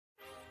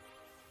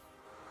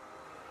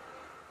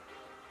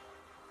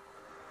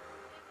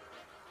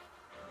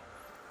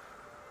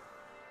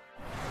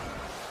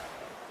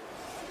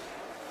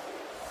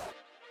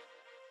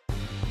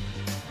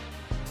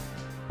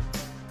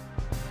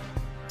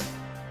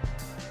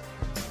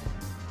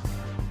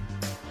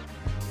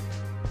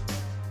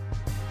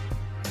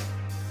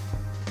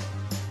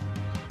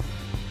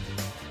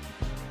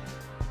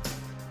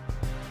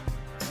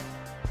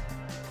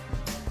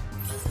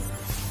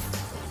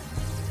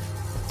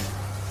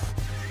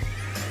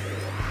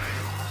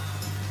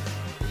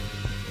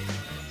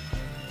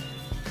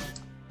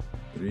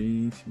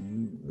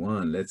2,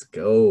 1, let's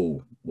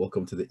go.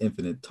 Welcome to the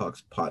Infinite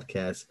Talks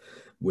podcast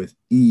with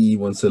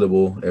one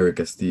syllable, Eric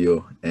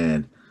Castillo,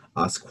 and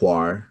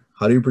Osquar.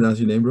 How do you pronounce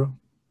your name, bro?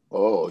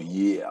 Oh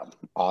yeah,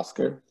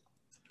 Oscar.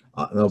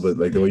 No, but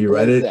like the way you Simple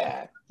write as it.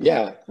 that.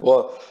 Yeah.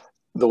 Well,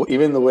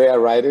 even the way I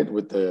write it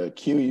with the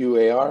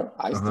QUAR,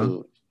 I Uh-huh.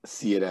 still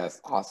see it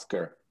as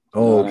Oscar.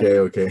 You know Oh, what I okay,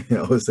 mean? okay.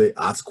 I would say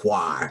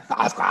Osquar.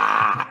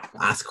 Oscar.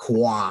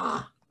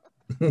 Osquar.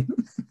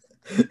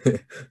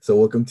 So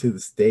welcome to the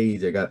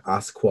stage. I got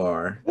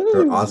Osquar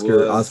or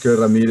Oscar What's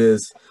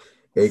Ramirez,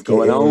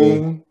 going aka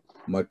on?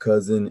 my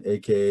cousin,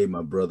 aka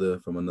my brother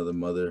from another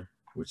mother,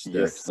 which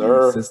they're Yes, actually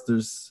sir.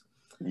 sisters,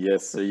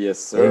 Yes, sir. Yes,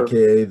 sir.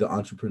 aka the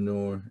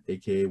entrepreneur,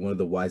 aka one of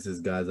the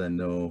wisest guys I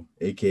know,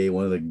 aka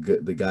one of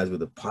the guys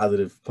with a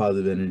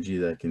positive energy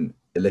that can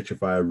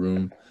electrify a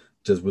room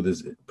just with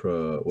his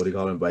what do you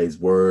call him, by his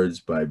words,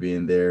 by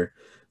being there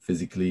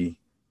physically,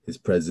 his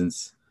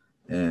presence,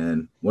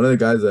 and one of the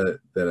guys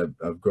that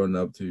I've grown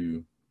up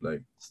to,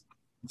 like,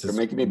 You're just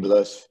making me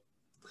blush.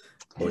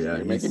 oh yeah,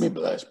 You're making me he's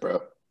blush,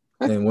 bro.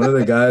 and one of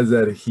the guys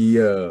that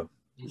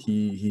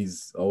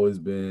he's always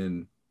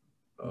been,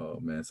 oh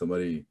man,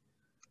 somebody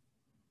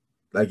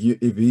like you.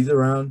 If he's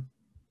around,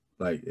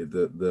 like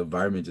the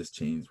environment just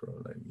changed, bro.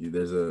 Like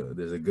there's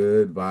a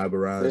good vibe There's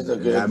around a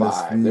an good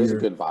vibe. There's a atmosphere.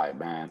 good vibe,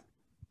 man.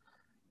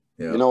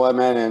 You Yeah, know what,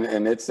 man,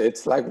 and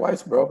it's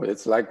likewise, bro.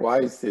 It's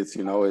likewise. It's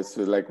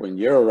like when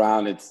you're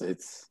around,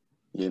 it's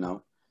you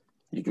know,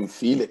 you can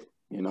feel it.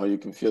 You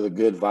can feel the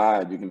good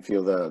vibe. You can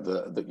feel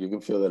the you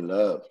can feel the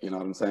love. You know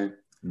what I'm saying?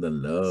 the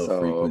love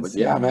So, but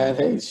yeah, man.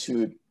 frequency. Hey,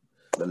 shoot,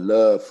 the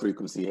love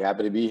frequency.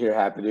 Happy to be here.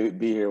 Happy to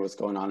be here. What's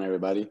going on,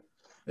 everybody?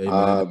 Hey man,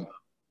 Um,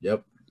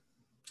 yep.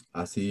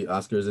 I see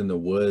Oscar's in the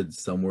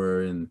woods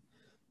somewhere in.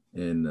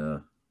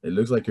 It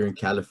looks like you're in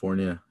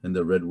California in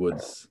the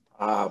redwoods,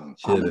 I'm in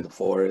chilling the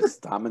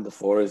forest. I'm in the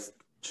forest,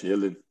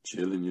 chilling.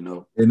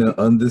 in an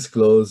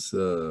undisclosed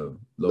location.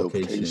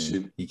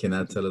 Location. He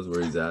cannot tell us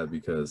where he's at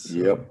because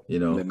Yep.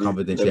 Let me.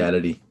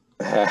 confidentiality.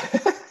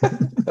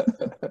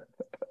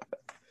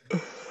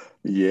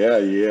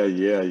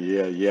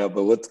 Yeah.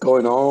 But what's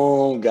going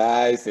on,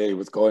 guys? Hey,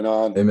 what's going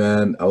on? Hey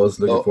man, I was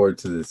looking Oh, forward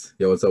to this.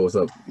 Yeah, what's up? What's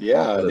up?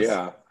 yeah, Tell us.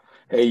 yeah.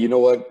 Hey, you know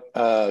what,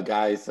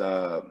 guys,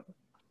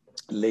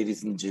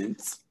 ladies and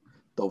gents,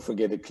 don't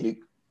forget to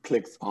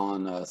click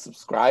on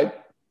subscribe.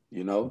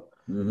 You know,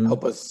 Hmm.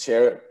 help us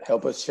share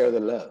the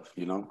love.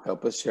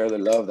 Help us share the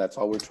love. That's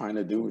all we're trying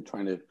to do. We're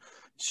trying to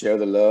share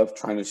the love,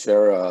 trying to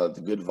share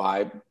the good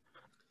vibe,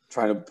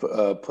 trying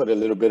to put a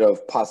little bit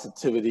of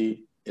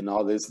positivity in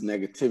all this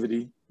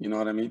negativity. You know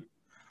what I mean?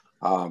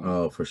 Um,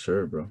 Oh, for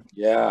sure, bro.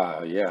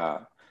 yeah.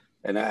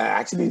 And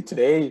actually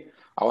today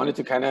I wanted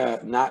to kind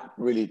of not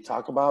really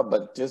talk about,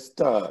 but just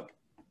talk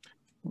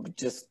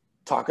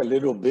a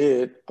little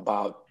bit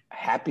about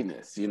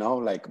happiness.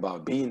 Like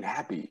about being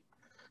happy.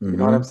 You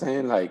know what I'm Hmm.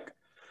 saying?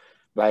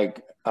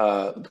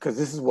 Because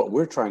this is what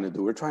we're trying to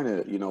do. We're trying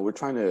to,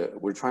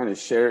 we're trying to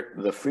share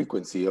the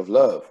frequency of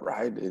love,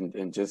 right?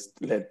 And just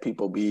let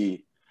people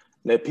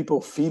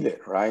feel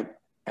it, right?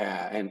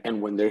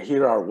 And when they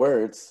hear our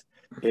words,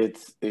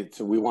 it's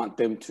we want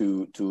them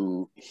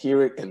to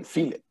hear it and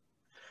feel it.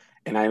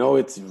 And I know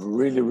it's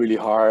really really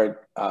hard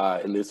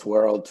in this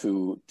world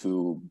to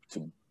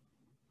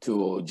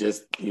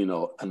just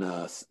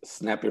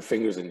snap your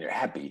fingers and you're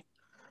happy,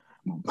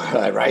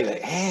 right?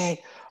 Like,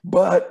 hey,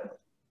 but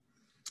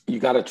you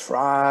got to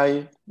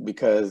try,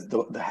 because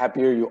the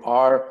happier you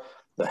are,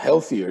 the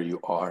healthier you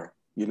are.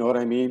 You know what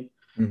I mean?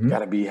 You got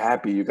Hmm. to be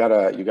happy. You got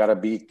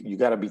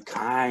to be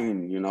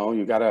kind.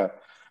 You got to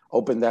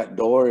open that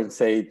door and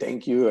say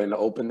thank you, and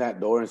open that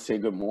door and say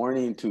good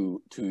morning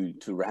to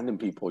random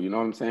people. You know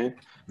what I'm saying?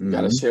 You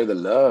got to Hmm. share the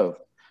love.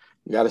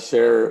 You got to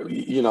share,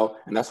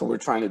 and that's what we're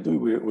trying to do.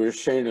 We're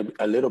sharing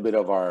a little bit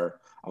of our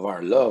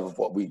love, of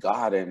what we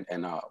got, and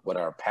what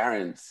our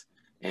parents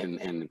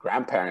and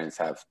grandparents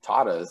have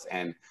taught us,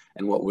 and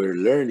what we're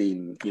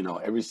learning,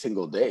 every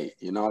single day.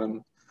 You know what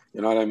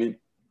I mean?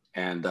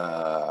 And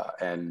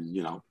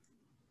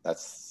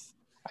that's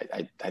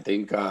I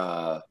think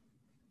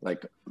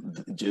like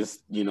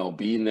just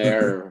being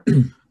there,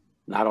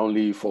 not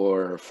only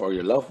for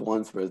your loved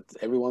ones, but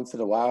every once in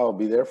a while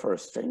be there for a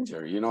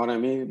stranger. You know what I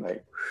mean?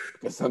 Like,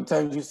 because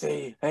sometimes you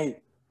say,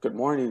 hey, good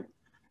morning,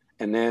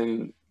 and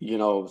then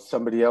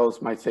somebody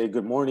else might say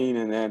good morning,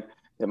 and then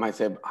they might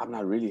say, I'm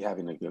not really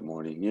having a good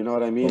morning. You know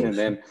what I mean? Oh, And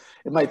sure. then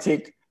it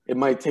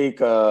might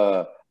take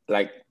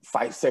like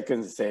 5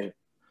 seconds to say,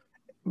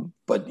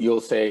 but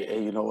you'll say,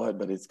 hey, you know what,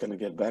 but it's going to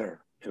get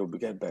better.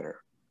 Get better.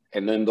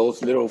 And then those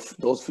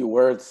few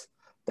words,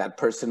 that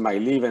person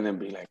might leave and then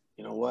be like,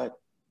 you know what,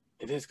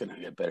 it is going to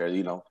get better.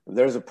 If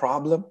there's a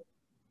problem,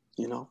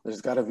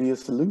 there's got to be a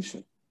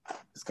solution.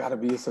 There's got to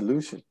be a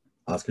solution.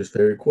 Oscar's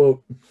favorite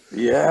quote.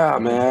 Yeah,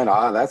 man.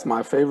 That's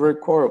my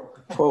favorite quote.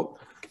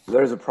 If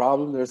there's a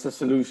problem, there's a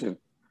solution.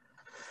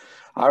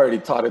 I already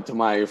taught it to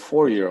my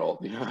 4-year-old.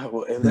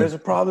 Well, if there's a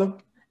problem,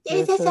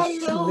 There's a there's a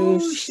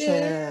solution.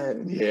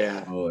 solution.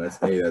 Yeah. Oh, that's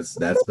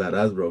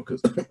badass, bro.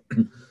 Because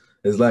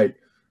it's like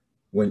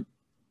when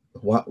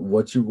what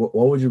would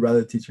you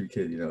rather teach your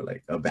kid? You know,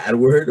 like a bad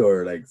word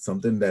or like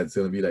something that's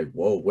gonna be like,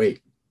 whoa,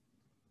 wait.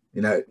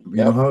 You know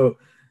Yep. how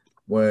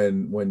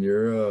when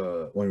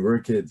we were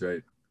kids,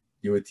 right?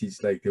 You would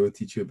teach like they would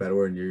teach you a bad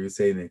word and you're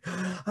saying it,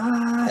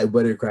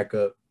 but it crack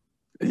up.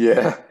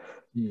 Yeah.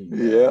 Yeah.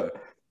 Yeah.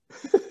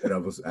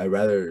 And I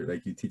rather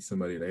like you teach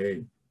somebody like,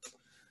 hey,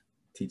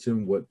 teach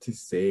them what to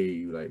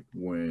say like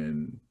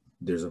when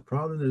there's a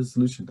problem, there's a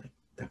solution. Like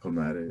that come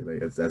at it.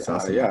 Like that's Yeah.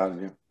 awesome. Yeah.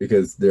 Yeah.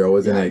 Because they're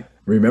always Yeah. gonna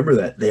remember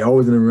that. They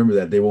always gonna remember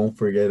that. They won't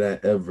forget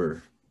that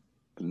ever.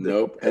 They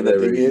Nope. And the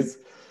never. thing is,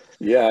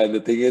 yeah, and the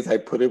thing is, I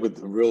put it with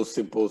real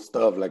simple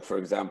stuff. Like for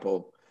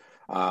example,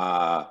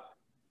 uh,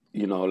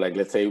 like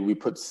let's say we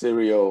put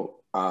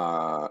cereal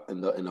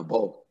in a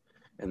bowl,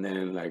 and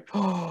then like,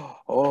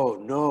 oh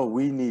no,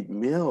 we need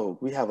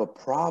milk. We have a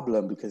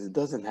problem because it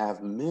doesn't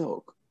have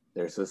milk.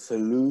 There's a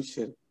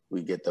solution.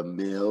 We get the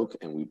milk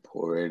and we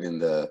pour it in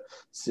the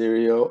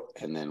cereal,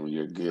 and then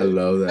you're I good.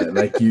 love that.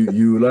 Like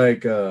you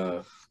like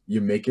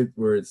you make it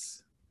where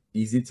it's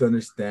easy to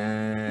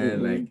understand,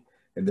 Hmm. like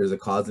and there's a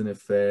cause and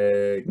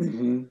effect,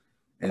 Hmm.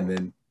 and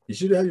then you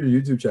should have your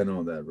YouTube channel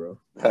on that, bro.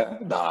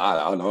 No, I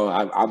don't know.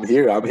 I'm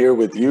here. I'm here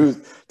with you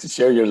to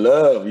share your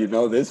love.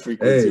 This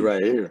frequency Hey,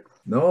 right here.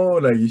 no,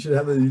 like you should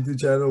have a YouTube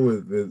channel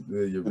with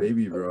your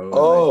baby, bro, and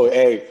like Oh,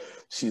 hey,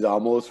 she's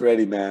almost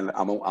ready, man.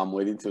 I'm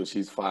waiting till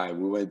she's 5.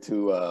 We went to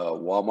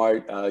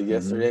Walmart hmm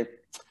yesterday.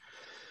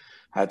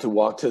 I had to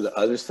walk to the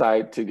other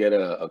side to get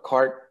a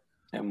cart,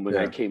 and when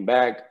I yeah. came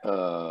back,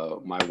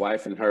 my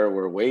wife and her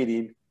were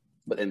waiting,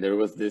 and there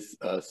was this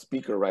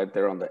speaker right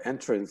there on the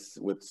entrance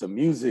with some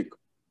music.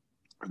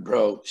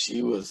 Bro,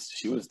 she was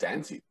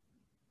dancing.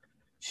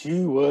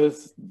 She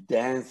was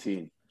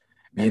dancing.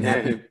 Being And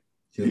happy. then,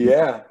 She'll be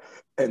yeah.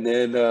 And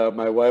then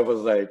my wife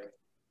was like,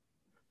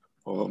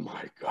 oh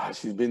my gosh,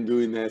 she's been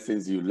doing that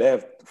since you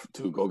left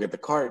to go get the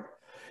cart.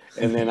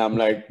 And then I'm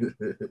like,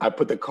 I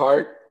put the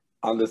cart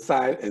on the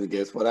side, and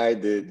guess what I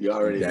did? You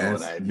already know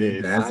what I you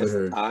did. dance with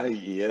her.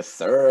 Yes,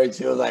 sir. And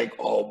she was like,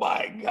 oh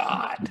my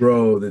God.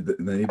 Bro, did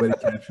anybody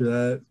capture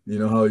that? You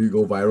know how you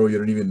go viral, you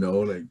don't even know,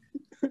 like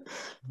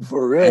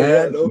For real,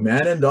 yeah, no.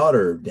 man and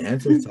daughter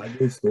dance outside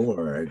the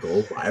store,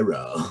 go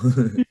viral.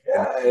 And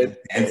Yeah, she's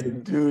dancing.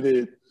 and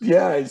dude,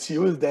 yeah, and she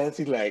was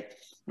dancing like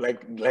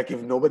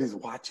if nobody's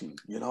watching,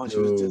 and she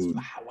was just Dude,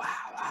 wow, wow,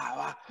 wow,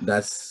 wow.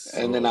 that's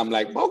And then so. I'm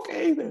like,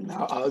 okay, then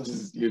I'll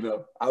just,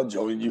 I'll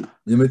join you.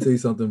 Let me tell you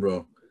something,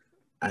 bro.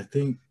 I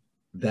think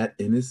that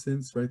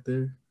innocence right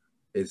there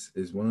is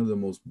one of the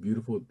most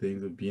beautiful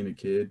things of being a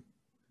kid.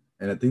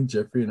 And I think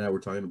Jeffrey and I were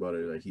talking about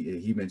it. Like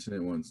he mentioned it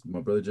once.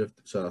 My brother Jeff,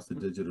 shout out to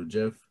Digital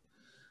Jeff.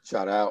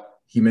 Shout out.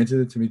 He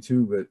mentioned it to me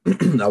too,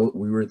 but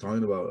we were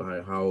talking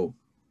about how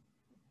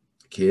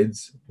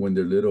kids when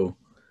they're little,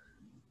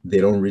 they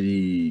don't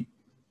really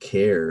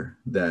care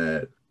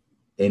that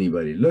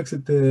anybody looks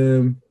at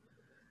them.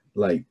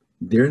 Like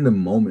they're in the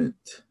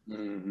moment.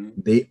 Hmm.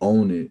 They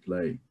own it.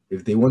 Like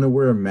if they want to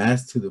wear a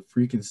mask to the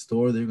freaking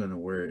store, they're gonna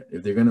wear it.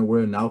 If they're gonna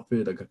wear an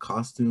outfit like a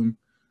costume,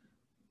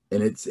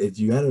 and it's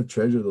you gotta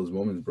treasure those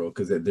moments, bro,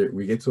 because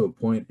we get to a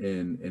point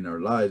in our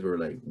lives where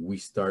like we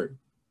start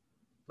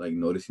like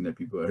noticing that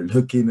people are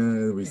looking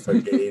at us. We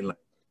start getting like,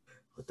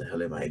 what the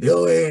hell am I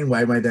doing?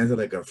 Why am I dancing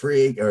like a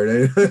freak?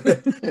 Or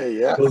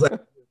Yeah. those like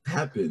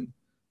happen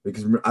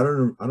because I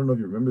don't know if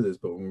you remember this,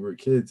 but when we were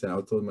kids, and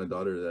I told my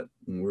daughter that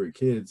when we were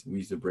kids, we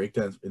used to break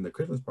dance in the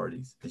Christmas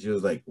parties, and she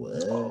was like, "What?" I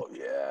Oh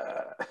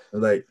yeah.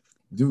 was like,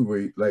 dude,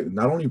 we like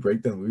not only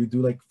break dance, we would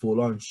do like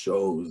full on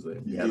shows.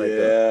 Like Yeah, I we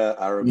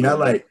had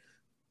remember. like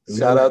we had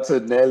Shout like out to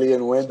Nelly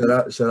and Wendy,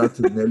 shout out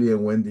to Nelly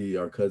and Wendy,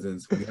 our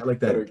cousins. We had like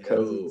her that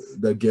cousins.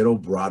 the ghetto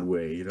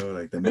Broadway,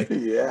 like the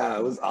Mexican Yeah,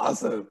 it was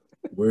awesome.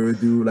 where we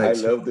do I like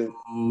loved it.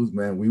 shows,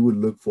 man. We would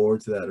look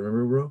forward to that.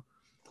 Remember, bro?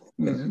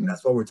 And Hmm.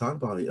 that's what we're talking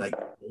about. Like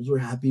those were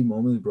happy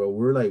moments, bro.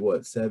 We're like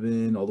what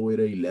 7 all the way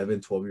to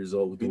 11, 12 years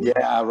old doing.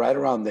 Yeah, right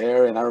around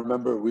there. And I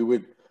remember we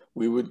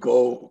would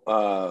go.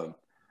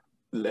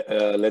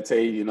 Let's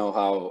say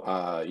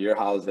how your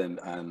house and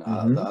the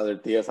Mm-hmm. other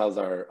tia's house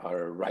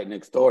are right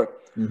next door.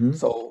 Mm-hmm.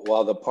 So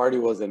while the party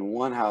was in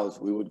one house,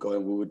 we would go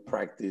and we would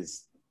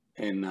practice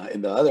in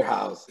the other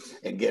house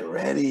and get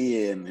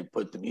ready and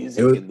put the It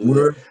music was and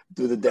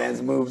do the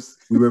dance moves.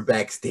 we were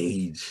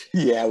backstage,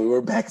 Yeah, we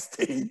were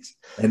backstage,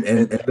 and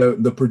and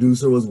the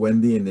producer was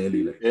Wendy and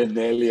Nelly. Like, and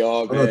Nelly,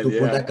 oh oh no, man, tú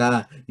ponte yeah.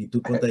 acá y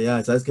tú ponte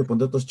allá. Sabes que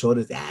ponte estos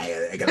chores.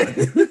 Ay,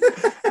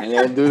 And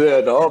then do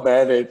that, no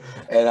man,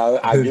 and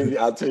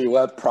I'll tell you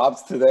what,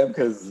 props to them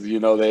because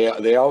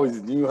they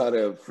always knew how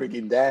to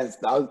freaking dance.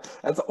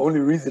 That's the only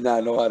reason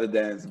I know how to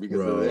dance because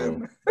of bro.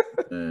 them.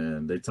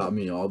 And they taught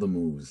me all the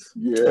moves.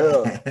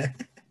 Yeah.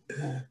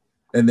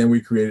 And then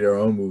we created our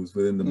own moves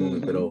within the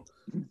moment. But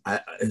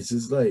Hmm. it's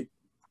just like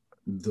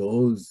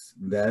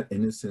that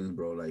innocence,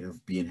 bro, like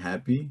of being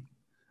happy.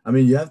 I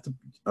mean, you have to.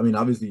 I mean,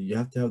 obviously, you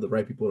have to have the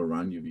right people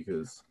around you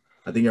because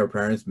I think our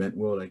parents meant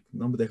well. Like,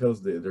 no, but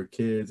they're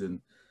kids, and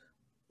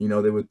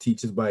they would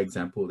teach us by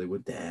example. They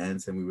would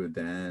dance, and we would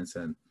dance,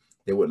 and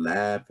they would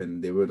laugh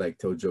and they would like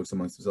tell jokes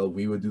amongst themselves.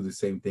 We would do the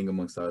same thing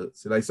amongst us.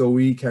 So, like, so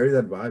we carry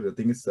that vibe. I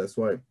think that's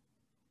why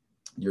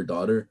your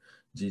daughter,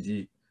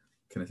 Gigi,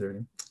 can I say her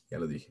name? Ya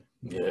lo dije.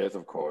 Yes,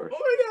 of course.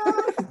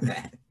 Oh my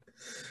god.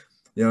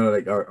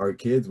 Like our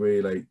kids,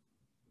 we like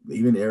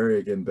even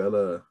Eric and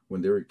Bella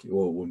when they were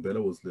when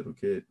Bella was a little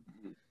kid,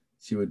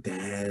 she would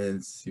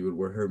dance. She would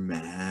wear her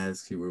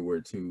mask. She would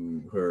wear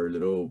to her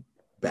little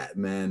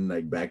Batman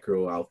like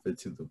Batgirl outfit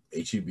to the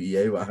HEB.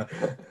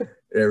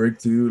 Eric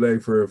too,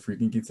 like for a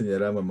freaking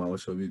quinceañera. My mom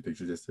showed me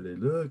pictures yesterday.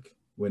 Look,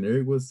 when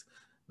Eric was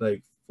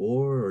like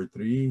 4 or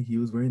 3, he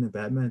was wearing a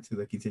Batman to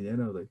the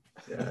quinceañera. I was like,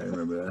 yeah, I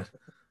remember that.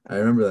 I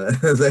remember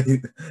that. It's like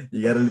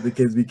you gotta let the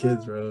kids be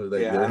kids, bro.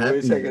 Like Yeah, they're I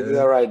wish happy. I could do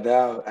that right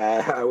now.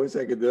 I wish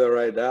I could do that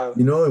right now.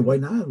 And why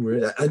not?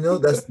 I know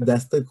that's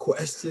the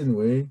question,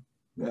 way.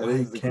 That Why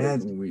is the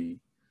can't question. we?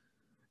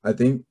 I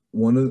think I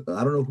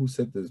don't know who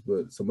said this,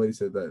 but somebody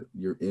said that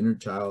your inner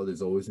child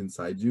is always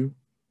inside you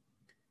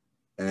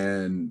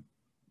and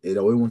it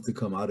always wants to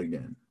come out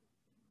again.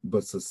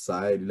 But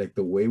society, like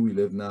the way we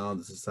live now,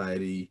 the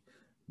society,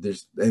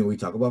 and we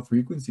talk about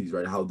frequencies,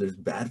 right? How there's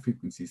bad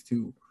frequencies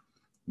too.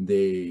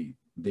 They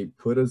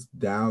put us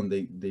down.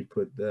 They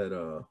put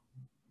that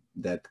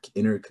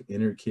inner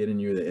kid in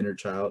you, the inner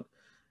child,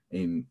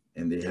 and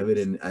they have it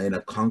in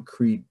a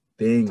concrete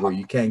thing where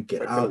you can't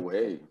get Take it out.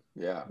 away.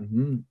 Yeah.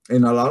 And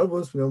a lot of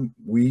us,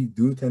 we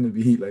do tend to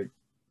be like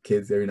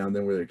kids every now and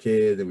then. We're their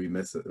kids, and we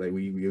mess up, like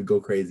we go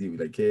crazy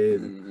with like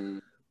kids.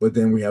 But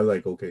then we have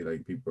like, okay,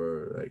 like people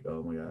are like,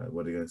 oh my god,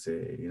 what are they gonna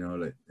say?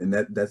 Like, and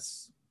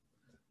that's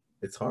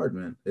it's hard,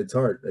 man. It's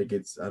hard. Like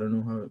I don't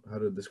know how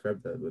to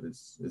describe that, but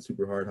it's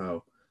super hard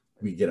how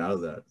we get out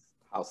of that.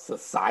 How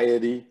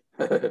society,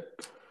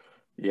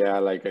 yeah,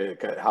 like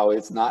how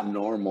it's not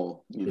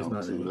normal, It's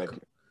not to any. like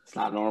it's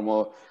not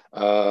normal.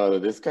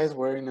 This guy's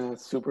wearing a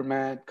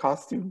Superman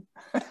costume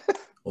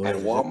Oye, at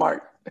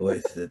Walmart.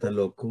 ese está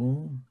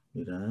loco.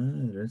 Mira,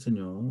 era el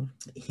señor.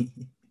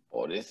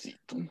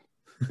 Pobrecito.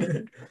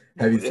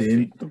 Have you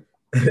seen?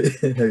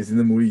 Pobrecito. Have you seen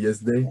the movie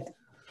Yesterday?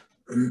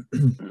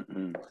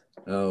 Mm-mm.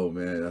 Oh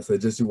man, I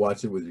suggest you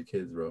watch it with your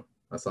kids, bro.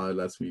 I saw it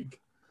last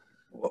week.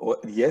 What?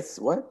 Yes.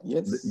 What?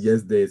 Yes.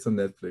 Yesterday, it's on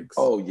Netflix.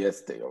 Oh,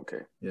 yes. Day.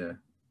 Okay. Yeah,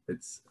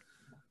 it's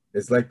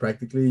like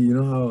practically,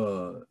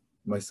 how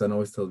my son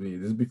always tells me,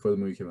 this is before the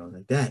movie came out,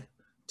 like, Dad,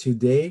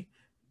 today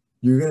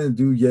you're gonna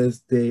do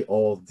Yesterday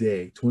all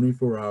day,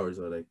 24 hours.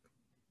 I'm like,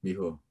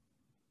 mijo.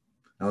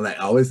 I'm like,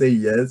 I always say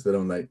yes, but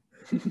I'm like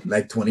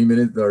 20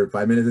 minutes or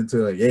 5 minutes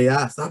into it, like, hey,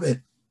 stop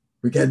it.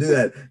 We can't do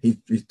that.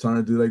 He's trying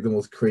to do like the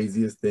most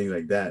craziest thing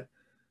like that.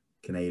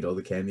 Can I eat all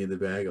the candy in the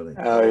bag? I'm like,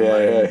 Oh, oh yeah, my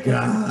yeah.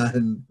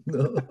 God.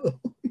 No,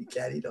 you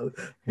can't eat all.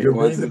 He Your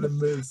wants brain's it.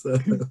 gonna mess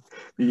up.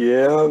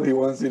 Yeah, he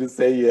wants you to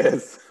say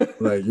yes.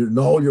 Like,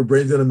 your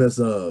brain's gonna mess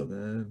up,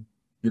 man.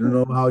 You don't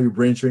know how your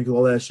brain shrinks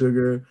all that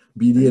sugar,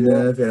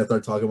 BDNF, and I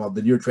start talking about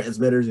the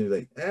neurotransmitters, and he's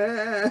like,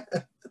 I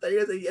thought you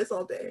were gonna say yes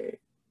all day.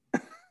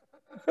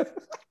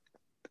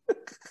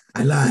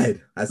 I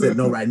lied. I said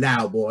no right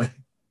now, boy.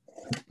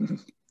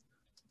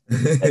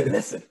 Better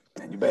listen.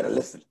 You better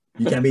listen.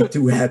 You can't be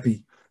too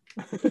happy.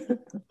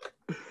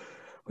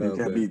 You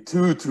can't be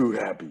too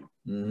happy.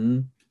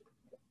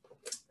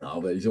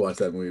 Oh, but you should watch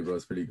that movie, bro.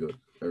 It's pretty good.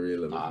 I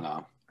really love it.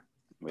 No.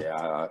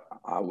 Yeah,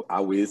 I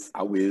wish.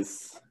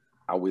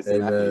 Hey,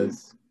 man.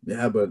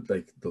 Yeah, but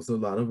like those are a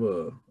lot of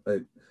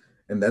like,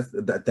 and that's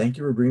that. Thank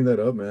you for bringing that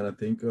up, man. I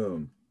think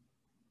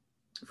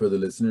for the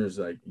listeners,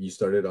 like you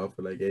started off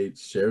with like, hey,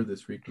 share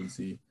this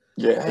frequency.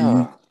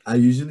 Yeah.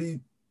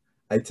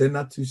 I tend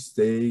not to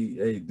say,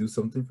 hey, do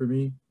something for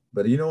me,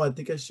 but I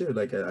think I should.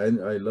 Like I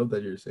love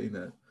that you're saying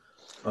that.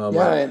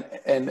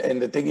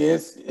 And the thing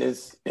is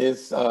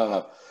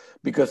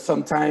because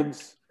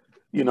sometimes,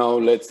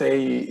 let's say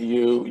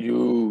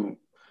you're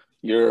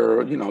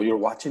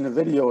watching a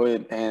video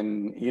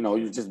and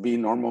you're just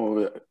being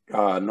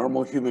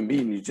normal human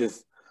being. You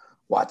just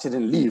watch it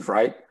and leave,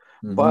 right?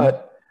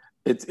 But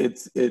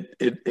it's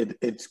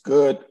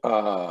good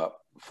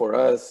for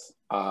us,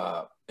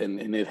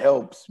 and it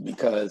helps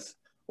because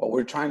what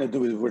we're trying to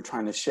do is we're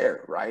trying to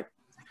share, right?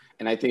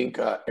 And I think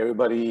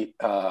everybody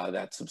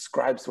that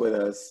subscribes with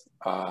us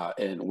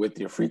and with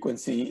your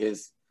frequency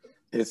is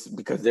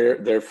because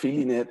they're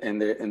feeling it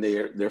and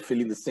they're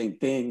feeling the same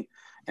thing,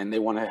 and they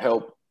want to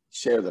help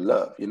share the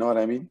love. You know what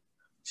I mean?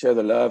 Share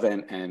the love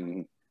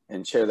and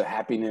share the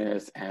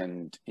happiness,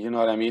 and you know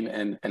what I mean.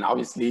 And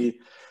obviously,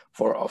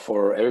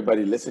 for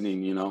everybody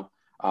listening,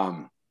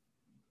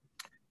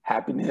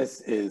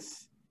 happiness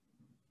is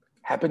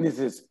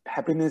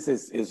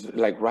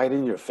like right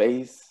in your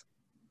face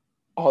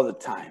all the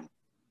time.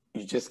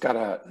 You just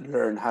gotta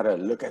learn how to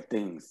look at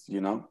things,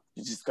 You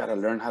just gotta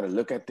learn how to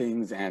look at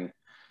things and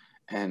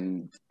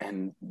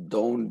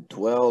don't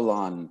dwell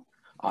on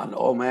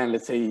oh man,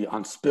 let's say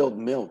on spilled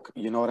milk.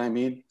 You know what I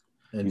mean?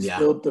 And you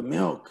spilled the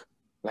milk.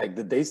 Like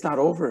the day's not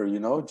over,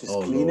 just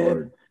clean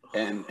it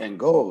and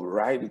go,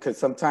 right? Because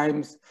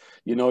sometimes,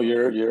 you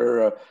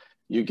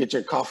get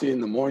your coffee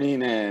in the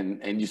morning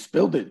and you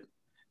spilled it.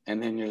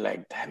 And then you're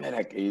like, damn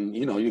it,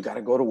 you know, you got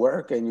to go to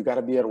work and you got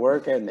to be at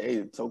work and hey,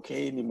 it's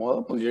okay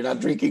anymore. But you're not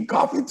drinking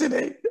coffee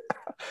today.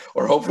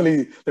 Or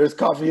hopefully there's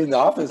coffee in the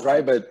office,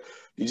 right? But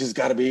you just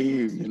got to be,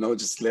 you know,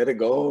 just let it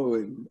go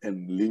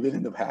and leave it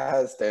in the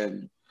past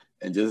and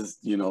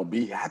just, you know,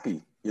 be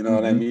happy. You know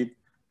what I mean?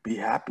 Be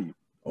happy.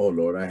 Oh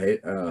Lord, I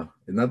hate.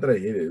 Not that I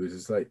hate it. It was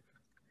just like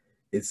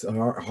it's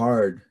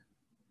hard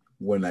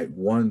when like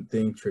one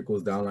thing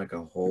trickles down like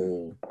a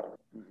whole.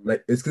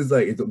 Like it's because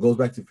like it goes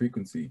back to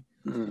frequency.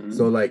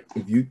 So like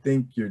if you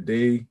think your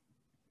day,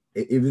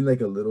 even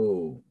like a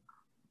little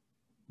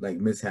like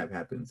mishap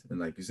happens, and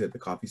like you said, the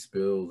coffee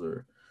spills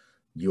or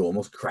you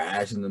almost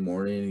crash in the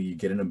morning, and you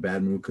get in a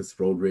bad mood because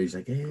road rage,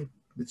 like hey,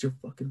 it's your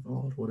fucking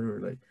fault, whatever.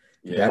 Like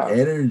that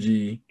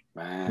energy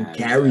will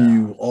carry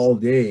you all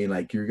day, and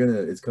like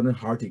it's gonna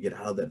hard to get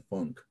out of that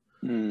funk.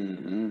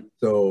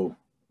 So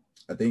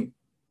I think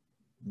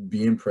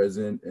being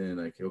present and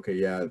like okay,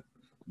 yeah,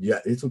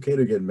 it's okay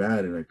to get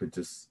mad and like but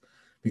just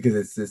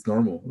because it's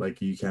normal.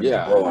 Like you can't be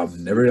like, oh,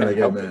 I'm never gonna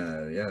get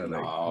mad. Yeah,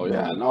 like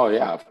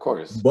of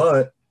course.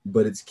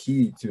 But it's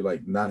key to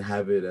like not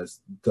have it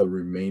as the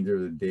remainder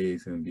of the day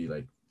is gonna be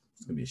like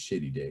it's gonna be a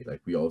shitty day.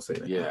 Like we all say,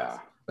 like,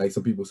 like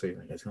some people say,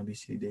 like it's gonna be a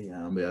shitty day.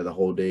 Yeah, I'm the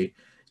whole day.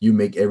 You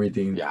make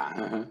everything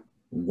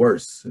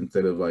worse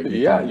instead of like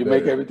make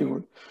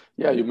everything.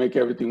 Yeah, you make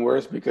everything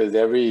worse because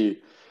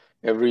every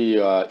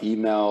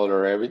email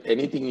or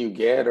anything you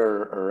get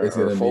or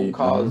phone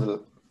calls,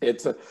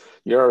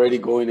 you're already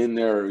going in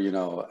there, you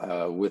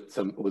know, with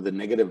a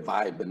negative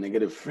vibe, a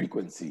negative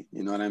frequency.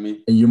 You know what I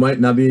mean? And you might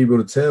not be able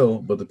to tell,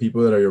 but the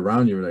people that are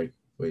around you are like,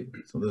 wait,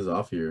 something's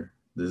off here.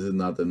 This is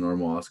not the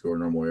normal Oscar or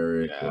normal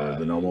Eric or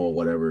the normal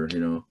whatever.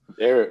 You know,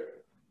 they're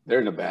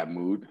in a bad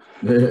mood.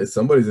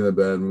 Somebody's in a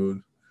bad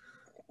mood.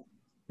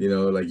 You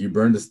know, like you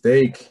burned a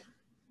steak.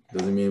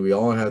 Doesn't mean we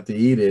all have to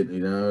eat it, you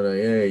know. Like,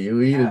 hey,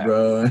 you eat it,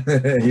 bro.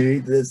 You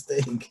eat this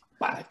steak.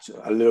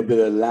 A little bit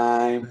of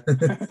lime.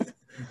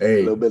 Hey,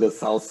 a little bit of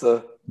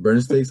salsa.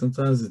 Burnt steak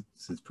sometimes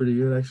it's pretty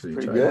good actually.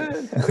 Pretty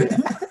good.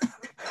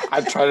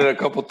 I've tried it a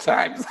couple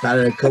times. Tried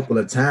it a couple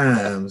of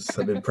times.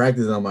 I've been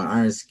practicing on my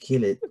iron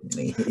skillet.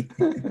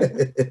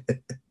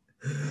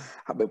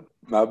 I've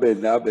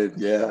been,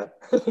 yeah.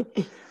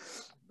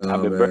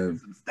 I've been burning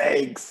some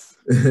steaks.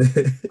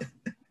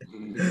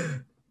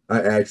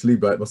 I actually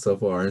bought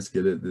myself an iron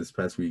skillet this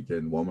past week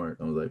in Walmart.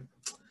 I was like,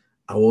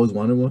 I always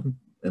wanted one,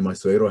 and my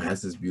suegro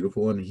has this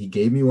beautiful one. He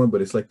gave me one,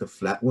 but it's like the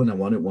flat one. I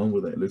wanted one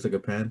with it looks like a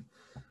pan.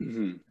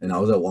 And I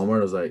was at Walmart.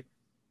 I was like,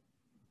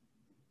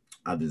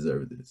 I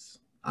deserve this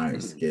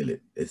iron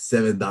skillet. It's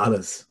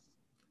 $7.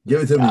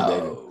 Give it to me,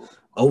 baby.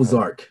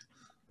 Ozark,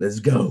 let's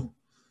go.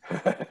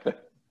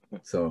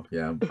 So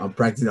yeah, I'm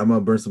practicing. I'm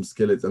gonna burn some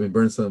skillets.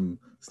 Burn some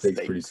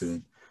steaks pretty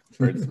soon.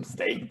 Burn some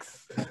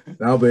steaks.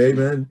 Now, but hey,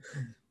 man,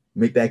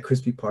 make that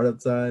crispy part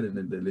outside, and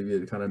then they leave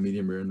you kind of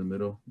medium rare in the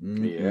middle.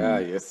 Yeah,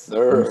 yes,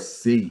 sir. We'll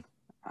see.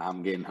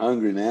 I'm getting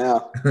hungry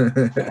now.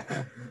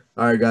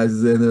 All right, guys, this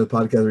is the end of the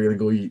podcast. We're gonna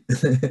go eat.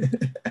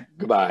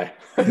 Goodbye.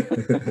 I'm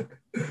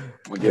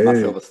gonna get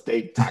myself a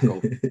steak taco.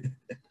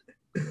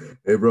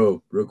 Hey,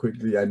 bro, real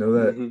quickly, I know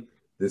that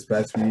this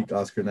past week,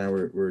 Oscar and I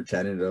were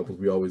chatting it up as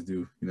we always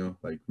do. You know,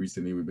 like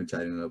recently we've been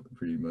chatting it up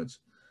pretty much.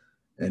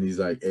 And he's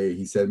like, hey,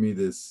 he sent me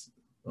this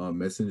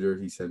messenger.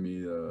 He sent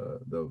me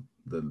the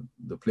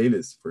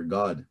playlist for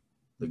God,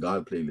 the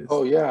God playlist.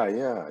 Oh yeah.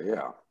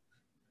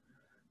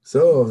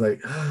 So I was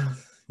like,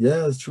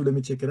 yeah, it's true. Let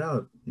me check it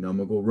out. You know, I'm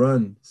gonna go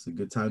run. It's a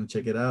good time to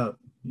check it out.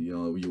 You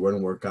know, you want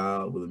to work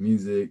out with the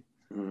music.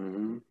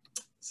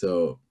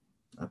 So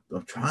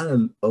I'm trying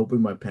to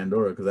open my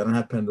Pandora because I don't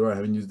have Pandora. I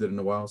haven't used it in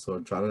a while. So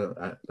I'm trying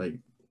to like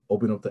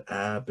open up the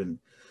app and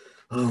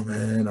oh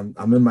man,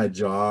 I'm in my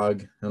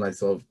jog and like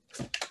so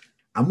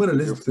I'm gonna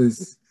listen to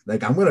this.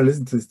 Like I'm gonna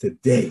listen to this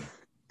today.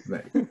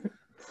 Like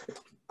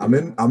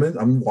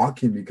I'm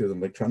walking because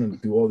I'm like trying to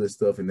do all this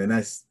stuff and then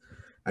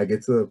I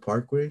get to the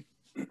parkway.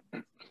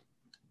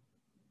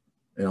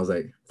 And I was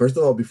like, first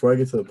of all, before I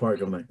get to the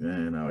park, I'm like,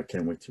 man, I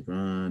can't wait to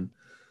run.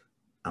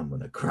 I'm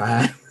gonna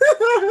cry.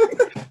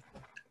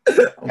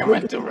 I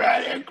went to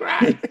run and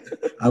cry.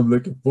 I'm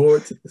looking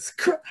forward to this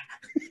cry.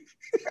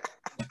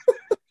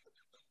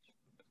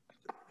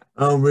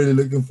 I'm really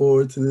looking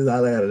forward to this. I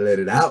gotta let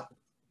it out.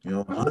 You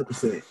know,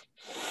 100%.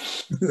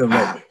 I'm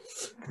like,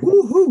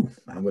 woohoo!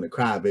 I'm gonna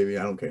cry, baby.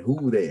 I don't care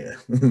who there.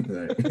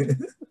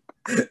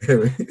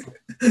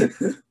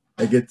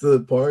 I get to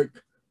the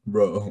park,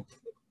 bro.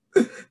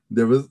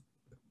 There was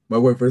my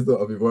way. First of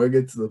all, before I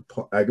get to the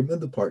park, I come to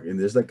the park, and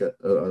there's like a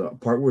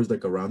part where it's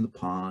like around the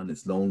pond.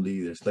 It's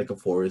lonely. There's like a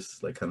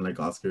forest, like kind of like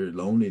Oscar,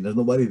 lonely. And there's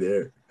nobody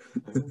there.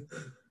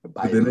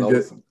 But then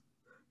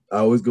I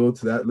always go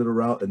to that little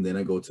route, and then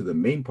I go to the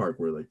main park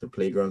where like the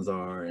playgrounds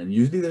are, and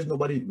usually there's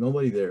nobody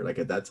there. Like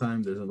at that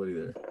time, there's nobody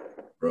there,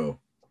 bro.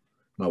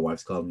 My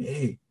wife's called me,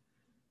 hey,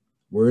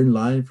 we're in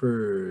line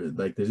for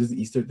like there's this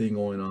Easter thing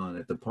going on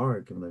at the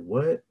park. I'm like,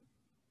 what?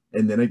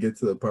 And then I get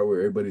to the part where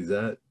everybody's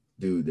at.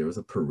 Dude, there was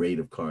a parade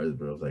of cars,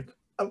 bro. I was like,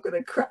 I'm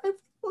gonna cry for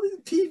all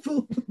these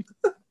people.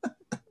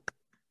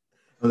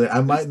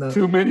 I might It's not.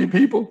 too many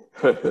people.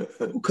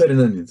 Who cutting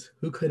onions?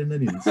 Who cutting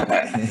onions?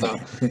 So,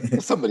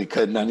 somebody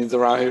cutting onions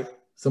around here.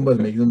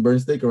 Somebody making them burn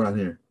steak around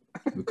here.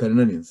 We're cutting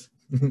onions.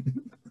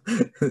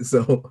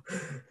 So,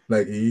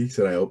 like, he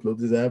should I upload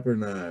this app or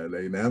not?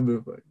 Like, now,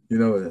 you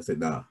know, and I said,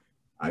 nah,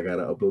 I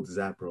gotta upload this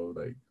app, bro.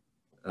 Like,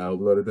 I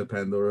uploaded to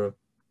Pandora,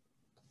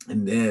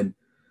 and then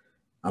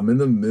I'm in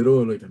the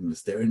middle, like, I'm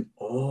staring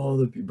all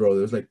the people, bro.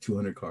 There's like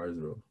 200 cars,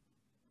 bro.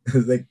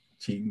 It's like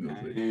cheating.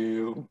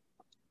 Like.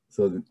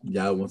 So,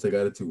 yeah, once I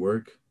got it to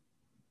work,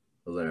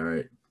 I was like, all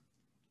right,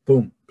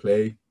 boom,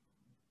 play.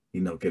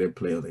 You know, get it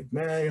play. I was like,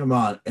 man, come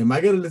on. Am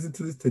I gonna listen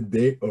to this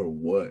today or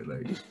what?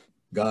 Like,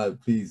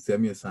 God, please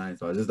send me a sign.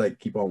 So I just like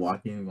keep on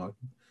walking and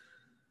walking.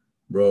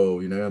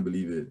 Bro, you're not gonna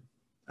believe it.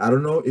 I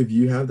don't know if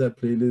you have that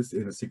playlist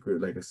in a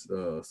secret, like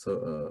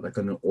like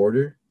in an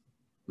order,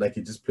 like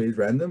it just plays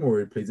random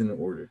or it plays in an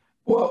order.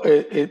 Well,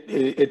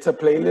 it's a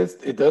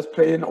playlist. It does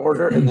play in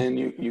order, and then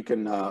you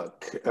can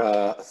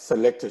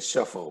select a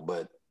shuffle.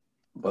 But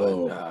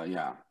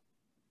yeah.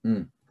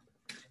 Mm.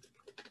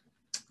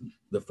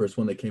 The first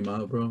one that came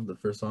out, bro. The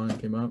first song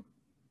that came out.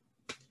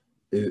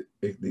 It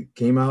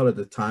came out at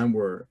the time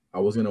where I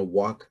was gonna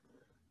walk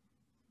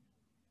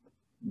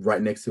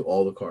right next to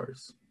all the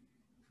cars,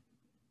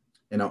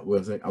 and I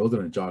was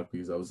gonna jog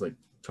because I was like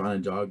trying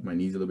to jog. My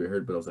knees a little bit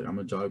hurt, but I was like, I'm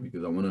gonna jog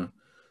because I wanna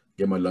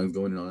get my lungs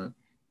going and all that.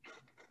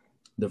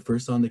 The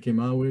first song that came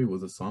out with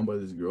was a song by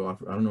this girl.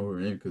 I don't know her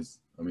name because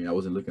I mean I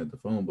wasn't looking at the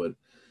phone, but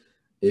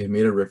it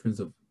made a reference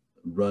of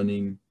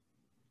running.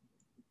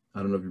 I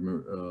don't know if you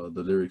remember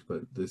the lyrics,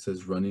 but it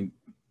says running.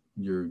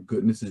 Your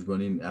goodness is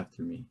running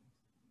after me.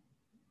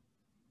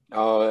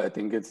 Oh, I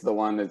think it's the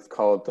one that's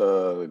called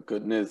the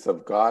Goodness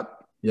of God.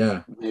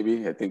 Yeah.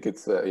 Maybe. I think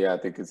it's I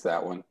think it's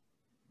that one.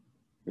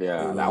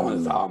 Yeah, that one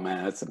is, oh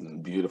man, that's a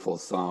beautiful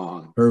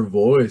song. Her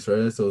voice,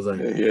 right? So it was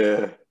like,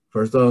 yeah.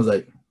 First I was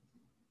like,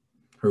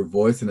 her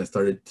voice, and I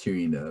started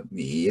tearing up.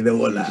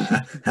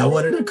 I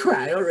wanted to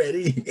cry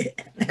already.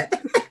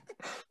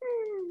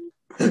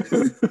 I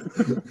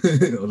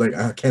was like,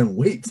 I can't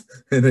wait.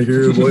 And I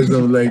hear her voice, and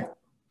I'm like,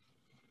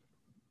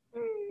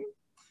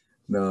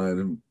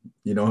 no,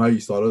 you know how you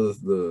saw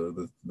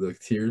the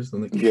tears?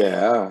 I'm like,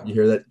 yeah. You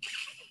hear that?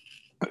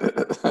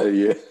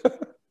 Yeah.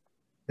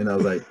 And I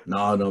was like, no,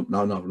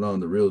 on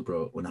the reels,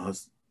 bro. When I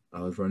was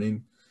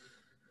running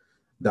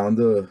down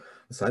the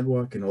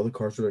sidewalk, and all the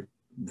cars were like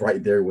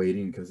right there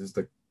waiting because it's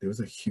like it was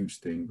a huge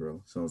thing,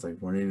 bro. So I was like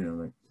running, and I'm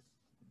like,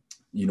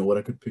 you know what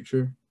I could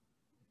picture?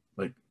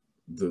 Like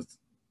the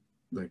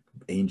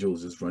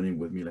angels just running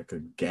with me, like a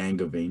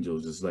gang of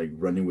angels just like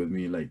running with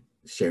me, like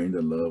sharing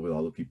the love with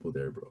all the people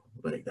there, bro.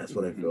 Like that's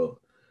what I felt.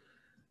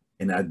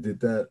 And I did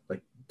that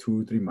like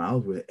 2 or 3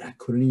 miles with it. I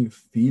couldn't even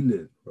feel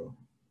it, bro.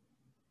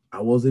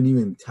 I wasn't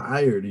even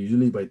tired.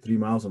 Usually by 3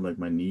 miles, I'm like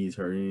my knees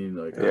hurting.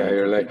 Like yeah,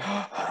 you're like,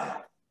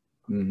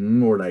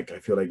 or like I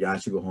feel like I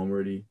should go home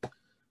already,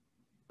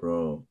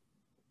 bro.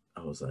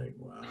 I was like,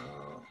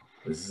 wow,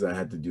 I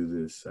had to do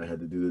this. I had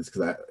to do this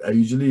because I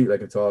usually,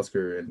 like I tell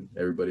Oscar and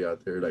everybody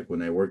out there, like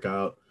when I work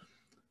out,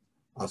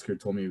 Oscar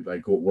told me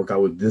like go work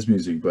out with this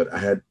music, but I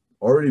had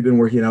already been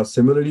working out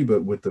similarly,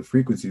 but with the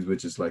frequencies,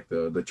 which is like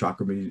the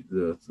chakra,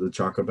 the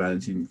chakra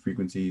balancing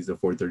frequencies, the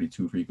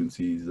 432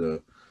 frequencies.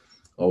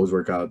 Always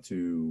work out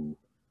to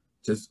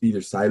just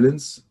either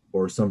silence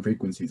or some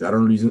frequencies. I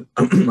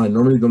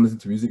normally don't listen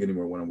to music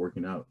anymore when I'm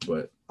working out,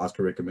 but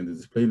Oscar recommended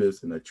this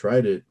playlist and I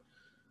tried it,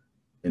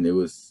 and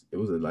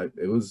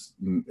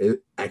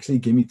it actually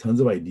gave me tons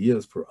of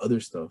ideas for other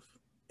stuff.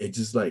 It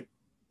just like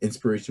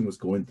inspiration was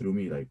going through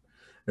me. Like,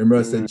 remember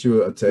I sent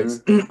you a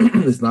text.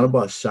 It's not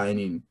about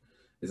shining,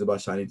 it's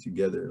about shining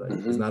together. Like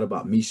it's not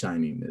about me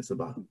shining, it's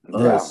about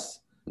us.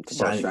 It's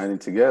about shining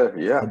together.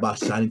 Yeah. It's about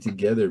shining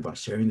together, about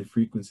sharing the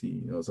frequency,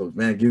 you know. So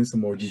man, give me some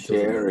more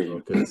details on that, bro,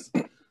 because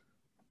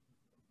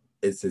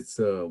it's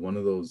one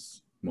of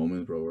those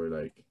moments, bro, where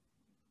like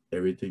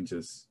everything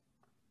just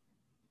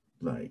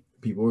like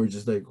people were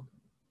just like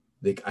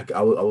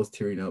I was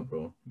tearing up,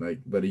 bro. Like,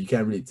 but you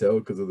can't really tell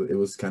because it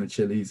was kind of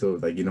chilly. So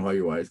like, you know how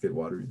your eyes get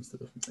watery and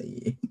stuff.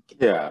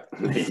 Yeah,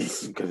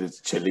 because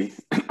it's chilly.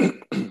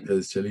 Because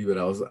it's chilly, but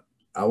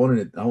I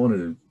wanted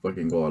to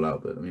fucking go all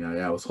out. But I mean,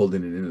 I was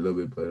holding it in a little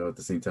bit, but at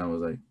the same time, I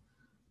was like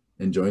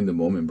enjoying the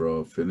moment,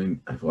 bro. I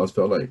always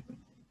felt like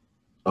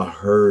a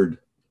herd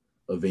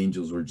of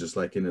angels were just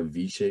like in a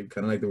V shape,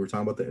 kind of like they were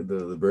talking about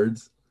the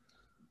birds.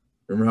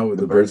 Remember how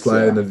the birds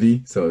fly in a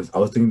V? So I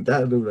was thinking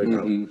that, dude, like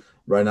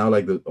right now,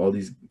 like all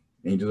these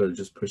angels are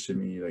just pushing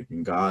me, like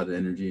in God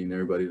energy, and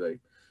everybody, like,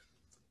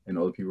 and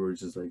all the people were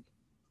just like,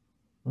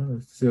 oh,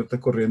 el señor está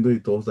corriendo y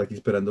todos aquí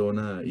esperando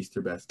una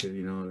Easter basket,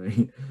 you know.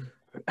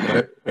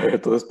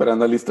 Todos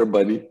esperando al Easter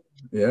Bunny.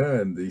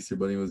 Yeah, and the Easter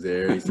Bunny was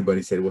there. Easter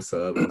Bunny said, "What's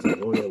up?" I was like,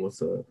 "Oh yeah,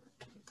 what's up?"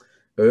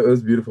 It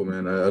was beautiful,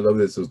 man. I love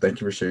this. So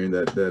thank you for sharing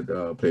that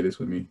playlist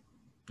with me.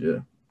 Yeah.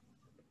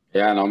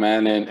 Yeah, no,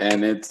 man,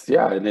 and it's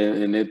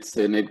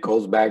and it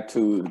goes back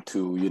to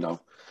you know,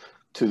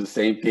 to the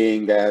same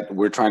thing that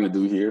we're trying to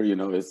do here. You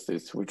know,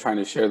 it's we're trying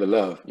to share the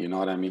love. You know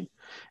what I mean?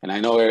 And I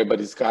know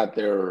everybody's got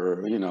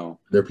their, you know,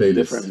 Their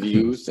different playlists.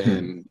 views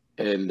and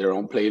their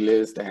own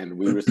playlist, and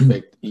we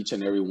respect each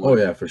and every Oh one.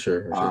 yeah, for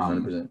sure,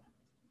 100%.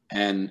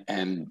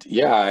 And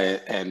yeah,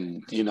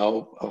 and you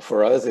know,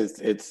 for us,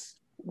 it's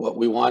what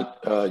we want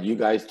you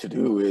guys to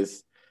do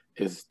is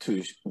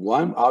to,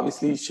 one,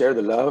 obviously share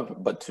the love,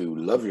 but to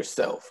love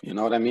yourself. You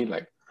know what I mean?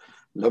 Like,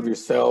 love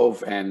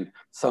yourself. And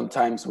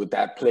sometimes with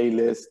that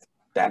playlist,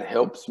 that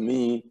helps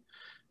me,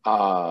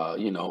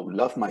 you know,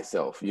 love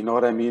myself. You know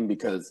what I mean?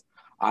 Because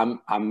I'm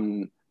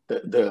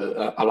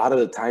the a lot of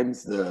the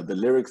times the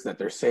lyrics that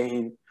they're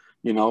saying,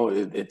 you know,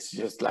 it's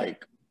just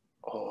like,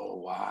 oh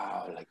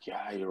wow, like,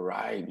 yeah, you're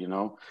right, you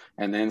know.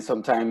 And then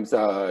sometimes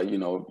you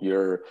know,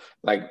 you're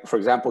like, for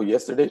example,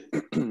 yesterday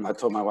I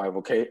told my wife,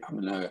 okay, I'm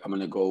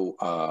gonna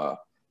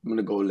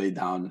go lay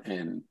down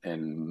and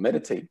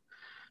meditate,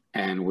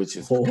 and which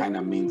is kind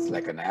of means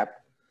like a nap.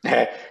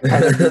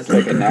 Kind of means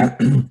like a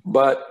nap.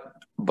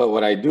 But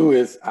what I do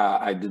is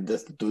I did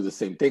this, do the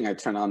same thing. I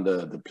turn on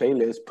the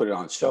playlist, put it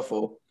on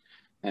shuffle,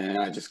 and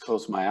I just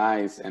close my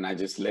eyes and I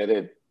just let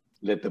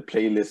the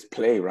playlist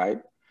play, right?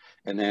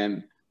 And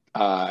then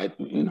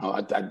you know,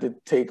 I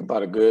did take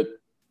about a good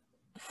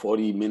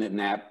 40-minute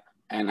nap,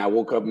 and I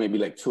woke up maybe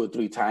like 2 or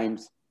 3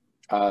 times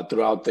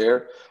throughout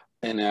there,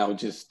 and I'll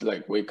just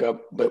like wake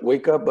up, but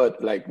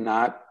like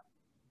not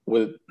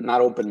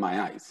open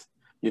my eyes.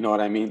 You know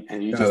what I mean?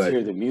 And you Kind of just like,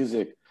 hear the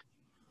music.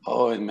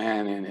 Oh, and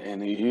man,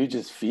 and you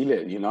just feel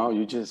it, you know,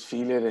 you just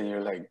feel it, and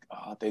you're like,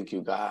 oh, thank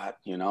you, God,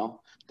 you know,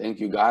 thank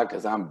you, God,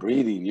 because I'm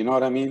breathing, you know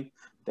what I mean?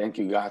 Thank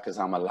you, God, because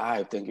I'm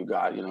alive. Thank you,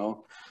 God, you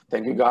know,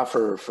 thank you, God,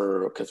 for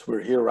because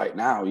we're here right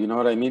now, you know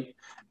what I mean?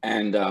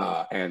 And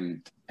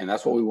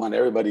that's what we want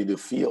everybody to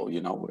feel, you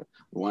know,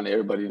 we want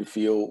everybody to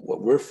feel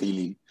what we're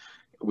feeling,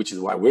 which is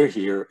why we're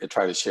here and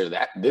try to share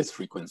this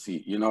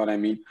frequency, you know what I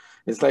mean?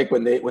 It's like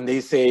when they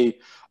say,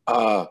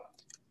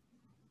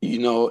 you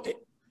know,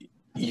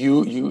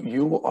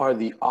 you are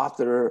the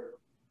author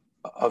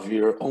of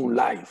your own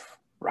life,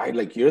 right?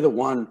 Like, you're the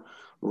one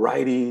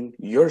writing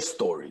your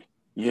story,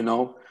 you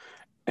know.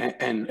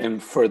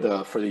 And for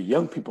the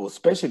young people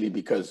especially,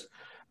 because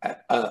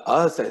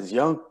us as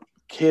young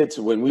kids,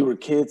 when we were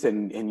kids,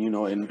 and you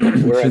know, and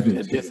we're excuse me,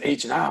 at excuse this me.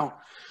 age now,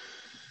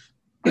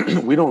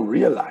 we don't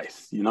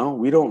realize, you know,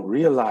 we don't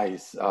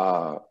realize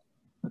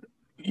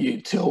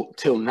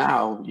till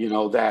now, you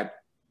know, that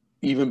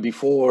even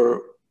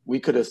before we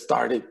could have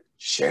started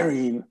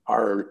sharing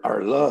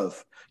our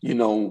love, you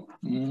know,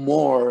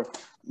 more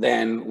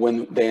than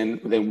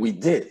we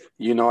did,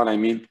 you know what I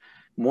mean?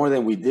 More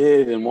than we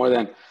did, and more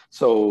than,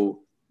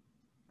 so,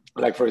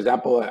 like, for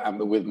example,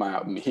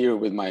 I'm here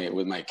with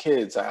my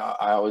kids.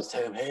 I always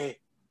tell them, hey,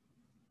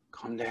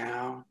 calm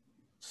down,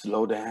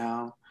 slow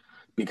down,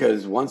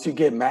 because once you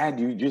get mad,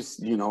 you just,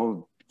 you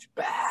know,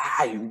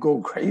 you go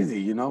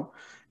crazy, you know,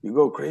 you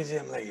go crazy.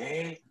 I'm like,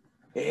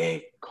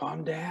 hey,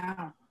 calm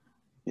down.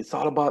 It's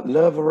all about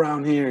love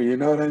around here. You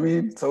know what I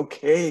mean? It's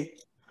okay.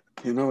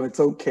 You know,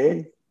 it's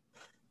okay.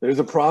 There's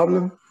a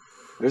problem.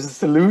 There's a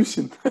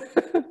solution.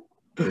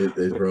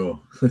 Bro.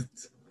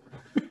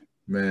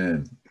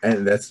 Man,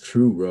 and that's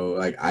true, bro.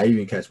 Like, I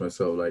even catch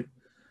myself, like,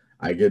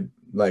 I get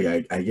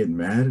like I get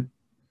mad,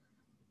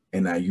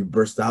 and you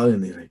burst out,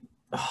 and they're like,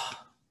 oh,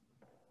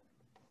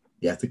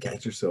 you have to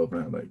catch yourself,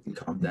 man. Like,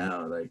 calm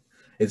down. Like,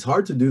 it's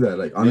hard to do that.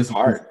 Like, It's honestly,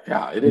 hard.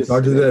 Yeah, it it's is.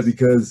 hard to It do that is.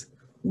 because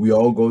we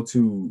all go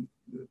to,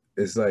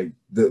 it's like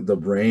the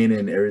brain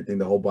and everything,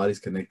 the whole body's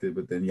connected,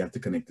 but then you have to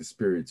connect the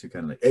spirit to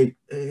kind of like,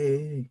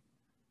 hey,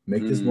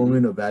 make this Mm-hmm.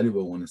 moment a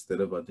valuable one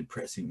instead of a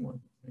depressing one,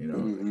 you know.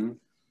 Mm-hmm.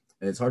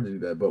 And it's hard to do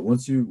that, but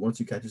once you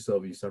catch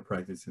yourself, you start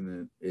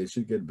practicing it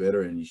should get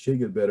better, and you should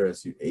get better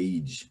as you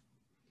age.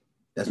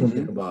 That's one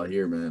thing Mm-hmm. about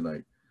here, man.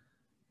 Like,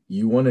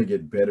 you want to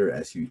get better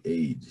as you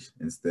age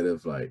instead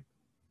of like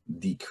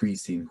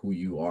decreasing who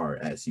you are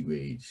as you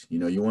age. You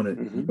know, you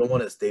Mm-hmm. don't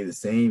want to stay the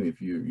same if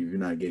you're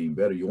not getting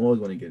better. You always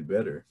want to get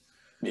better.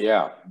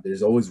 Yeah.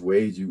 There's always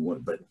ways you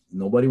want, but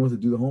nobody wants to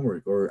do the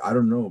homework. Or I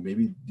don't know,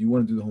 maybe you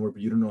want to do the homework,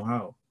 but you don't know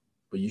how.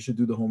 But you should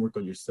do the homework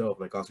on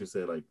yourself. Like Oscar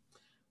said, like,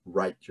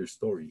 write your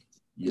story.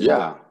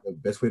 Yeah. The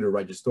best way to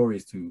write your story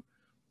is to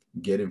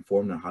get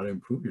informed on how to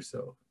improve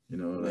yourself. You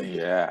know, like,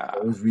 Yeah.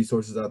 always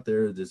resources out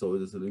there. There's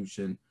always a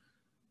solution.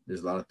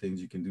 There's a lot of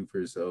things you can do for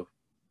yourself.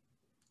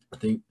 I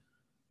think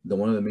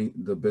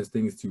the best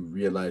thing is to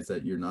realize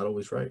that you're not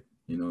always right.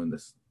 You know, and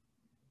this,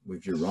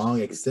 if you're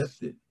wrong,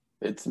 accept it.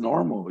 It's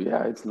normal.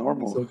 Yeah, it's It's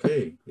normal.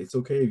 okay. It's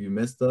okay if you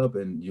messed up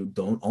and you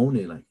don't own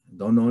it. Like,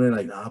 don't own it.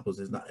 Like, nah, but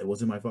it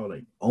wasn't my fault.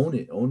 Like, own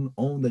it.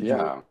 Own that you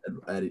were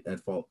Yeah. at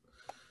fault.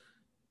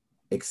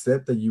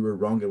 Accept that you were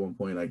wrong at one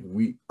point. Like,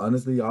 we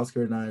honestly,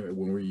 Oscar and I, when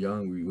we were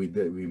young, we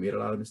made a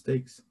lot of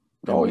mistakes,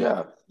 and Oh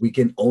yeah. we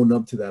can own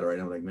up to that right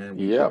now. Like, man,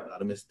 we did a Yep.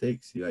 lot of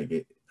mistakes.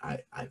 Like,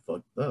 I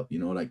fucked up. You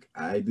know, like,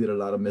 I did a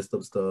lot of messed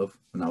up stuff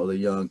when I was a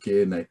young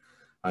kid, and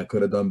I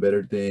could have done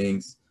better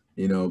things.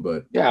 You know,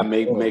 but Yeah. oh,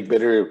 Make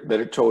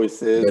better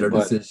choices, better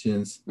but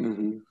decisions.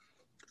 mhm.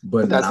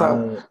 But But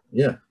now,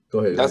 yeah, go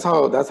ahead. that's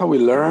how we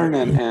learn,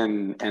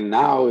 and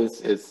now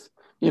it's,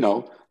 you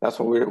know, that's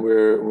what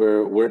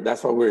we're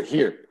that's why we're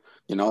here.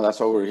 You know, that's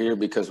why we're here,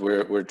 because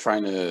we're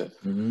trying to,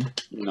 Mm-hmm.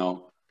 you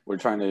know, we're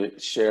trying to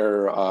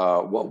share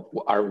what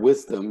our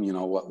wisdom, you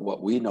know,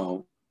 what we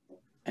know,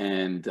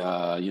 and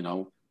you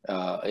know,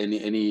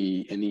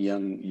 any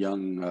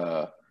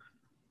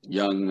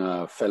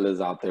young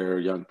fellas out there,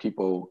 young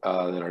people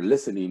that are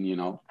listening, you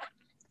know,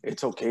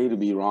 it's okay to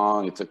be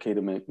wrong. It's okay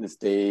to make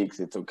mistakes.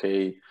 It's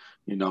okay,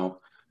 you know,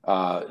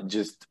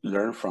 just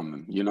learn from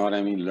him. You know what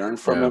I mean? Learn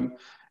from Yeah. him,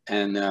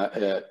 and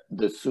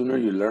the sooner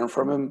you learn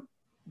from him,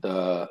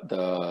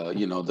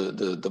 you know,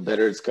 the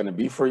better it's gonna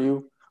be for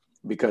you,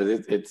 because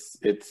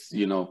it's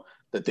you know,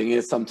 the thing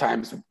is,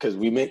 sometimes, because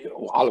we make,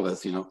 all of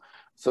us, you know,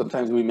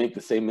 sometimes we make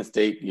the same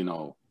mistake, you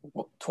know,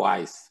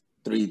 twice,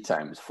 three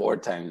times, four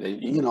times,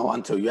 you know,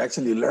 until you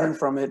actually learn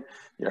from it.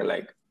 You're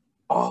like,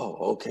 oh,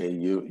 okay,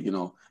 you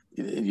know,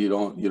 you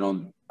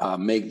don't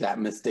make that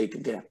mistake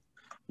again.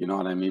 You know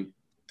what I mean?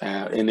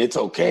 And it's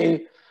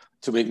okay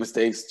to make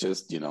mistakes.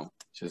 Just, you know,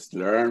 just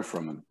learn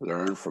from them.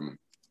 Learn from them.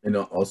 And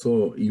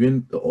also,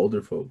 even the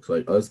older folks,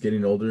 like us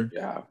getting older,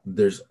 Yeah.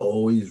 there's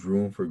always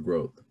room for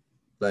growth.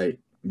 Like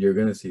you're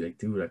gonna see, like,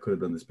 dude, I could have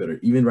done this better.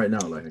 Even right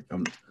now, like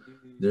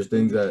there's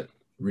things that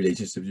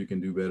relationships you can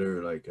do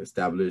better, like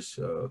establish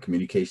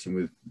communication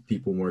with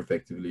people more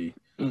effectively.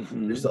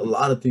 There's Mm-hmm. a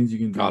lot of things you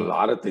can A do,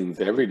 lot of things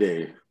every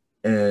day.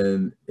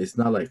 and it's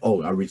not like,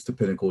 oh, I reached the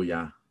pinnacle.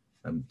 Yeah,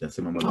 that's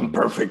in my I'm mind.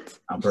 perfect.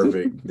 I'm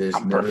perfect. There's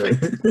I'm never.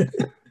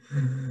 perfect.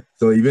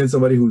 So even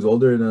somebody who's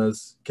older than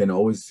us can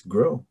always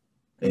grow,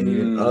 and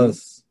even Mm-hmm.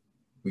 us,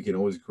 we can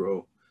always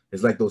grow.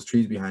 It's like those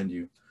trees behind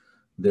you.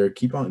 They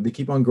keep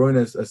on growing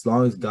as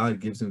long as God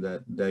gives them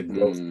that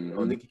growth. You know,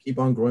 Mm-hmm. they can keep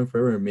on growing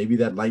forever. And maybe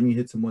that lightning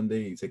hits them one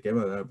day. It's like,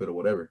 yeah, but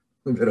whatever.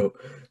 But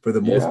for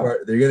the most Yeah.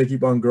 part, they're gonna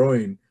keep on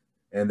growing,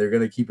 and they're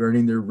gonna keep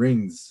earning their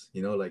rings.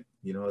 You know, like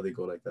you know how they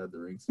go like that. The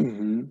rings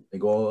Mm-hmm. they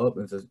go all up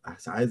and says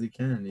as high as they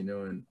can. You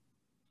know, and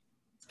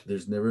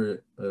there's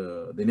never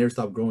they never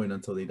stop growing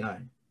until they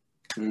die.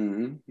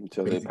 Mm-hmm.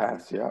 Until they Basically.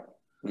 pass. Yeah.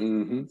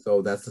 Mm-hmm.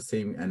 So that's the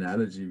same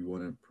analogy we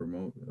want to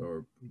promote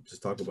or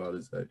just talk about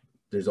is that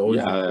there's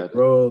always room for Yeah.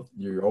 growth.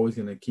 You're always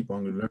going to keep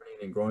on learning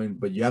and growing,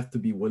 but you have to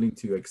be willing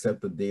to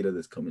accept the data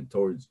that's coming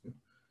towards you.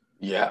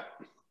 Yeah.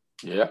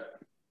 Yeah.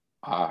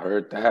 I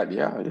heard that.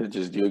 Yeah, it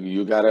just,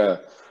 you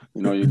gotta,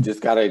 you know, you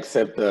just gotta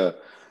accept the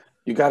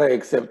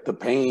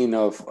pain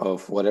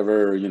of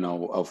whatever, you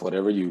know, of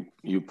whatever you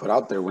put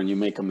out there when you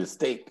make a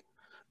mistake,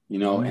 you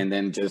know, Mm-hmm. and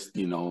then just,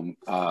 you know,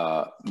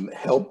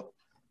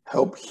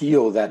 help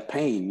heal that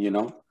pain, you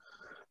know,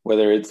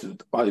 whether it's,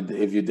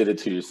 if you did it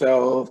to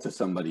yourself, to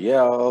somebody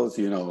else,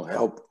 you know,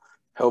 help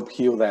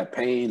heal that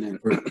pain,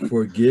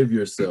 Forgive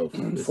yourself.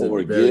 and It's a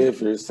very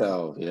forgive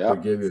yourself. Yeah.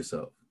 forgive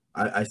yourself.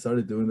 I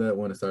started doing that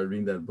when I started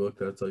reading that book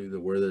that I tell you the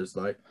word there's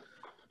like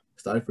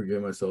started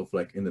forgiving myself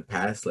like in the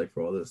past, like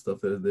for all the stuff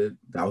that I did.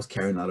 I was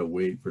carrying out of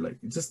weight for like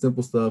just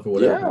simple stuff or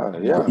whatever.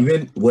 But Yeah. Yeah.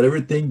 even whatever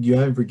thing you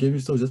haven't forgiven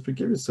yourself, just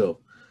forgive yourself,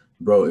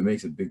 bro. It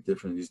makes a big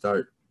difference.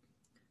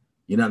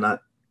 You're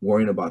not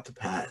worrying about the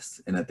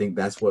past, and I think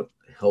that's what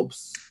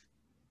helps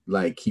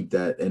like keep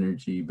that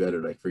energy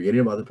better. Like forgetting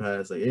about the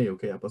past, like hey,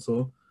 okay,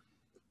 pasó.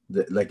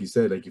 Like you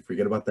said, like you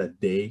forget about that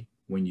day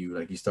when you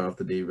like you start off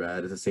the day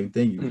bad. It's the same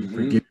thing. You Hmm.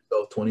 forgive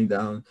yourself 20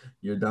 down,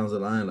 you're down the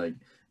line, like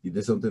you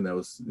did something that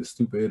was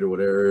stupid or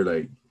whatever.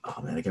 Like,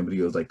 oh man, I can't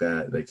believe it was like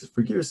that. Like just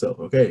forgive yourself.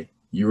 Okay.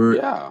 You were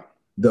Yeah.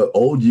 the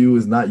old you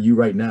is not you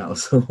right now.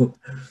 So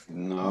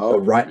No. the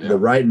Yeah.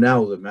 right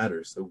now is what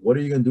matters. So what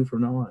are you gonna do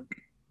from now on?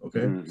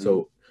 Okay. Hmm.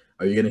 So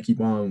are you gonna keep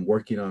on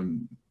working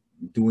on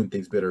doing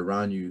things better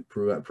around you,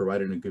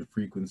 providing a good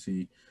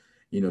frequency,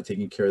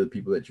 taking care of the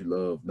people that you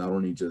love, not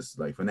only just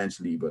like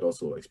financially, but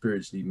also like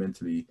spiritually,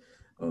 mentally,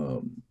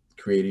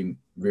 creating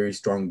very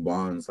strong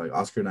bonds. Like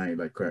Oscar and I,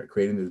 like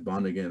creating this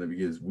bond again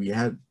because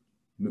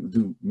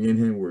dude, me and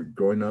him were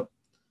growing up.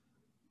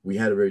 We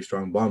had a very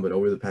strong bond, but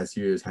over the past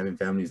years, having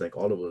families like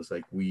all of us,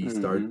 like we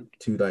start Hmm.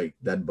 to like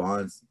that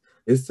bonds.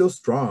 It's still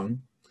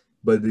strong,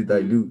 but they Hmm.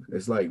 dilute.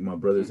 It's like my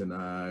brothers and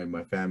I,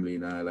 my family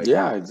and I, like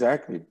Yeah,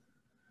 exactly.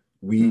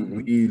 we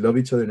Hmm. we love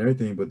each other and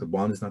everything, but the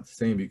bond is not the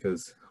same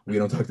because we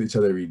don't talk to each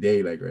other every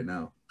day like right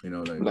now.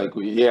 Like but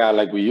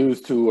Like we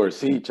used to, or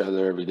see each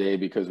other every day,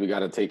 because we got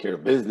to take care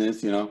of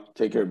business, you know,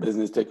 take care of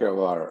business, take care of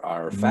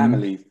our mhm,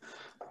 families.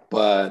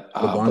 But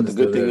the bond but is the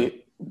still good thing there. is,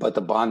 but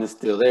the bond is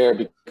still there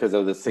because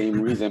of the same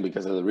reason,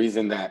 because of the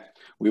reason that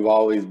we've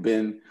always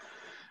been,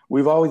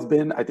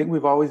 I think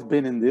we've always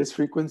been in this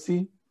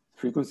frequency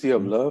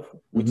of love.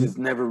 We Mm-hmm. just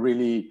never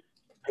really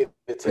paid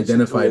attention to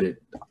Identified it.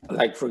 it.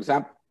 Like, for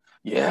example,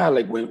 yeah,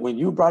 like when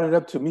you brought it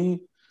up to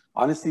me,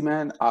 honestly,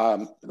 man,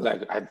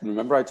 like I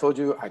remember I told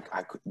you,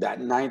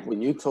 that night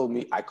when you told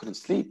me I couldn't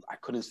sleep,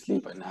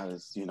 and I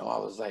was, I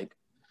was like,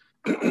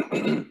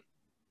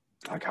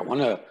 like I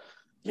want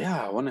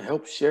to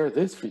help share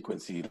this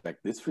frequency, like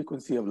this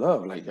frequency of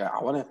love. Like I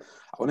want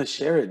to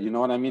share it. You know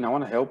what I mean? I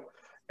want to help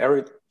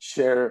Eric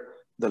share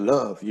the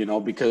love,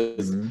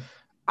 because Mm-hmm.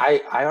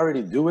 I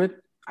already do it.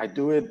 I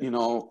do it,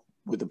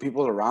 with the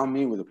people around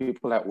me, with the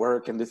people at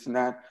work, and this and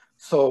that.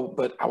 So,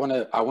 but I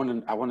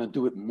wanna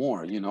do it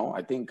more. You know,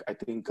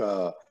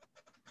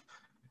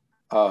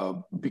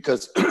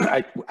 because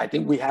I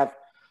think we have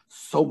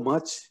so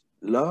much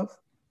love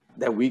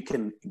that we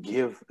can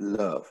give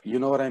love. You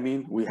know what I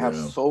mean? We have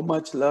Yeah. so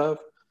much love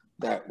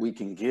that we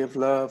can give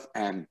love,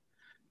 and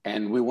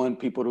we want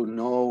people to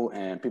know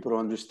and people to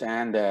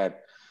understand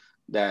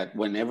that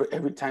whenever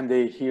every time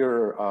they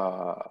hear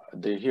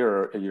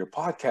your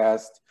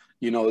podcast,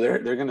 you know,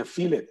 they're gonna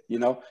feel it, you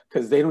know,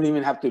 because they don't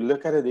even have to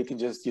look at it. They can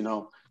just, you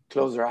know,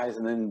 close their eyes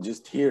and then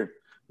just hear,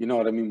 you know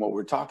what I mean, what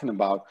we're talking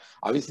about.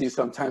 Obviously,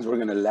 sometimes we're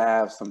gonna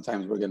laugh,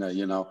 sometimes we're gonna,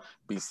 you know,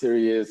 be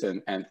serious,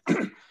 and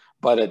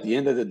but at the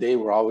end of the day,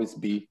 we'll always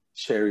be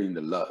sharing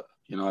the love.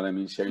 You know what I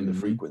mean? Sharing the Hmm.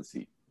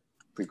 frequency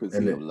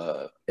And of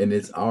love.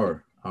 it's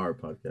our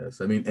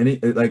podcast. I mean,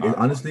 Our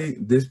honestly,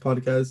 podcast, this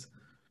podcast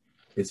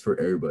is for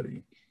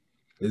everybody.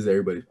 This is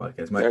everybody's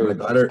podcast. My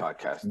everybody's daughter,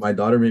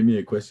 podcast. made me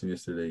a question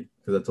yesterday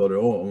because I told her,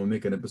 "Oh, I'm gonna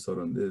make an episode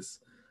on this,"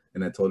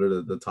 and I told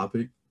her the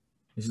topic,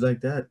 and she's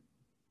like, "Dad,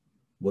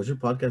 what's your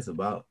podcast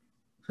about?"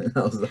 And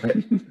I was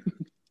like,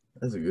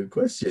 "That's a good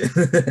question.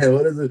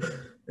 What is it?"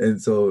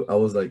 And so I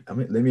was like,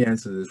 let me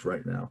answer this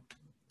right now.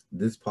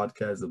 This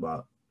podcast is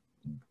about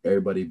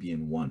everybody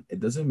being one. It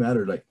doesn't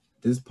matter. Like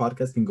this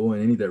podcast can go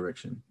in any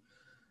direction.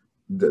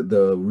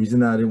 The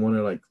reason I didn't want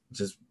to like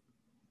just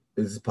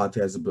this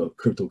podcast is about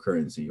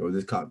cryptocurrency or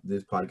this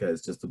podcast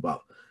is just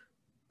about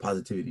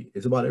positivity.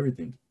 It's about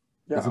everything.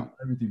 It's Yeah. about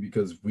everything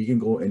because we can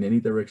go in any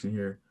direction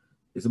here.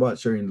 It's about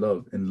sharing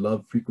love, and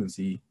love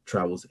frequency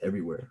travels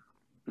everywhere.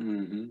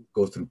 Hmm.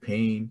 Goes through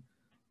pain,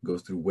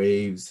 goes through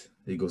waves.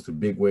 It goes through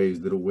big waves,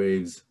 little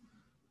waves.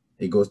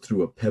 It goes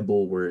through a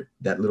pebble where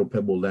that little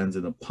pebble lands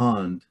in a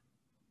pond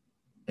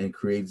and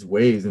creates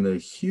waves in a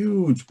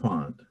huge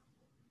pond.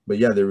 But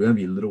yeah, they're gonna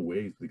be little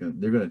waves.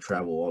 They're gonna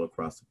travel all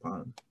across the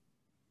pond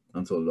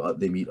until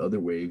they meet other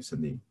waves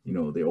and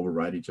they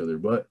override each other.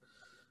 But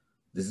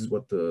this is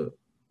what the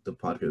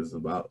podcast is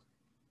about.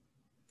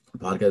 The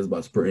podcast is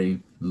about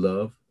spreading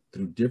love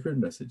through different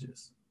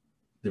messages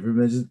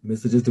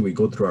that we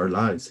go through our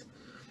lives.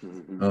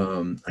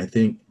 Hmm. I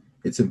think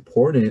it's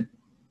important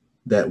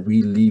that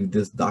we leave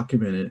this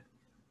documented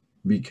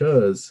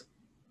because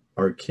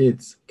our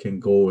kids can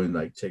go and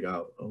like check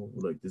out. Oh,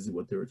 look, this is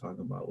what they were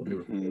talking about when they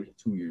were Hmm.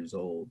 42 years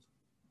old.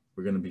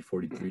 We're gonna be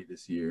 43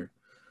 this year.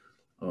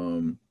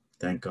 Um,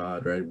 thank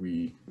God, right?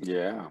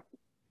 Yeah.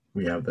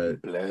 We have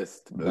that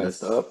Blessed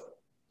blessed, up.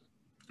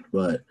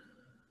 but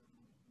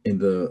in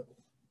the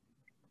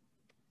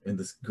in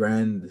this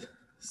grand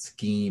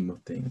scheme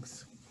of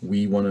things,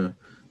 we want to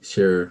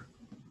share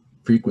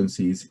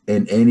frequencies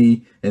and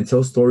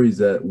tell stories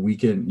that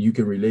you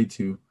can relate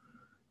to,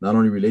 not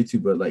only relate to,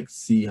 but like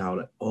see how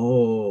like,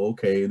 oh,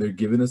 okay, they're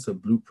giving us a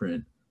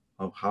blueprint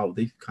of how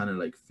they kind of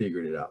like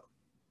figured it out,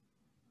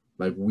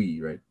 like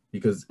right?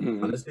 Because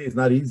Hmm. honestly, it's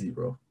not easy,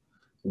 bro.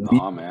 We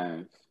No,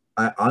 man.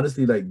 I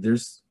honestly like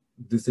there's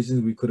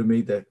decisions we could have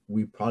made that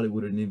we probably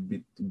wouldn't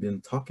even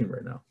been talking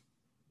right now.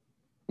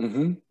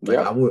 Hmm. Like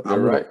Yep, I you're would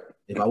have right.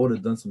 if I would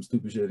have done some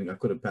stupid shit, I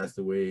could have passed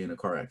away in a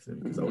car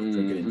accident because I was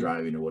drinking and Hmm.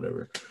 driving or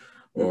whatever,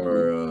 Hmm.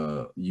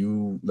 or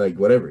you like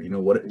whatever,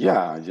 what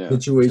Yeah, yeah.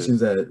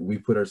 situations Just. that we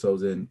put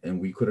ourselves in, and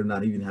we could have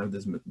not even had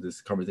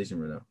this conversation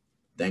right now.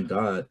 Thank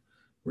God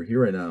we're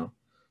here right now,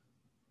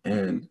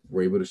 and Hmm.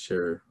 we're able to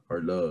share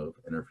our love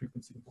and our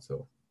frequency.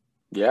 So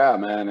Yeah,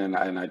 man, and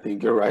I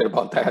think you're right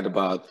about that.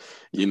 About,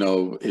 you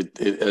know, it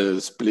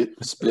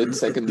split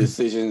second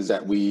decisions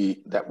that we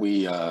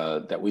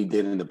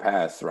did in the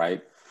past,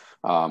 right?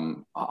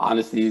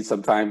 Honestly,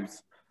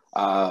 sometimes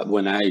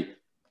when I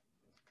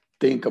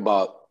think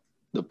about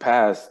the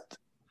past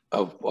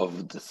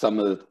some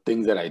of the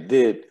things that I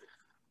did,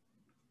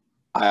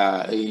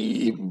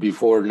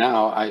 before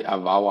now,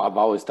 I've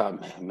always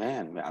thought,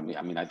 man. I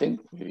mean, I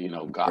think, you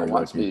know, very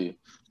lucky.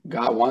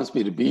 God wants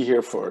me to be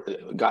here for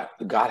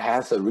God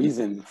has a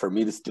reason for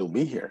me to still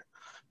be here.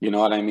 You know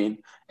what I mean?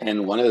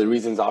 And one of the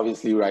reasons,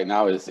 obviously, right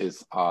now is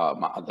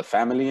the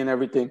family and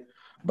everything.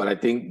 But I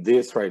think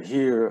this right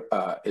here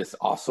is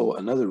also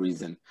another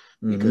reason,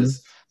 Mm-hmm.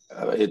 because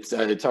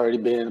it's already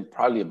been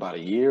probably about a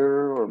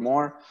year or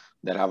more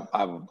that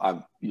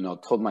I've you know,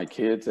 told my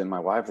kids and my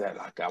wife that,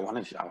 like, I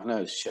want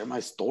to share my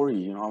story.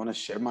 You know, I want to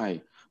share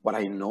my what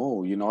I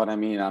know. You know what I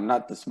mean? I'm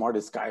not the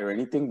smartest guy or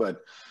anything,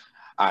 but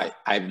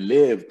I've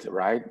lived,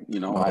 right. You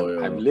know, Oh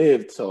I've yeah,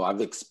 lived, so I've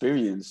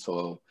experienced,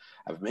 so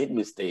I've made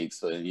mistakes,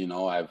 so, you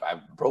know, I've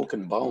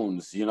broken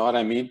bones. You know what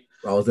I mean?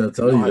 I was gonna I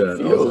tell know you how it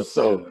that. I was gonna feels.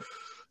 tell you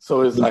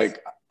So that. it's It's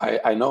like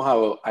I know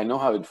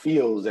how it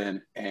feels,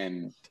 and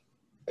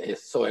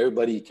it's so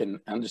everybody can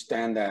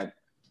understand that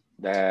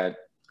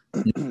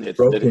you've that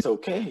broken. it's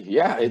okay.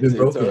 Yeah, You've been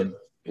broken.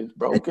 it's And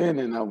broken,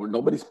 and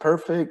nobody's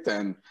perfect,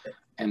 and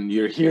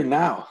you're here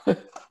now.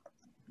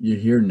 you're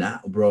here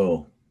now,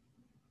 bro.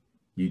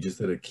 You just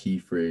said a key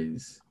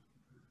phrase.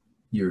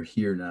 You're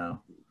here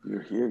now.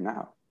 You're here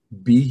now.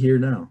 Be here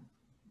now.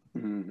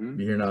 Hmm.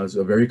 Be here now is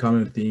a very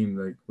common theme,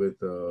 like with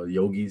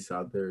yogis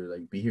out there.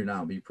 Like, be here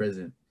now, be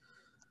present.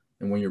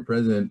 And when you're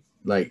present,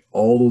 like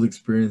all those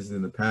experiences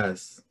in the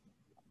past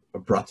are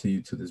brought to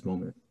you to this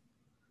moment.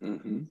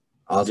 Mm-hmm.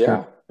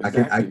 Oscar, Yeah,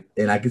 exactly.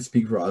 I can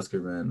speak for Oscar,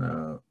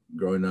 man.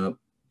 Growing up,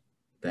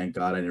 thank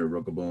God I never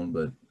broke a bone,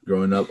 but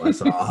growing up, I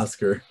saw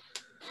Oscar,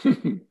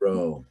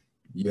 bro.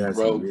 You had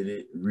some Bro,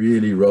 really,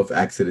 really rough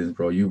accidents,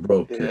 bro. You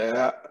broke your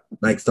yeah.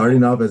 like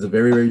starting off as a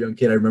very, very young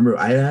kid. I remember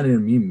I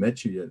hadn't even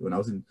met you yet when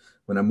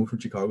I moved from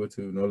Chicago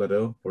to No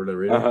Laredo or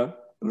Laredo. Uh-huh.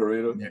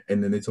 Laredo. Yeah,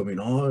 and then they told me,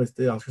 no,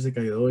 Oscar se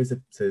cayó y se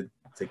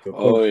quedó.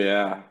 Oh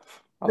yeah.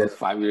 I Then was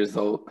 5 years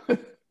old.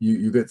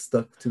 you get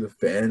stuck to the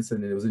fence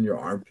and it was in your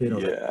armpit. I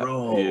was like, Yeah,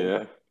 bro.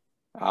 yeah.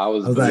 I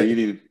was I was like,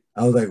 bleeding.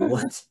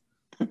 what?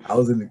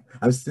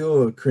 I'm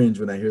still cringe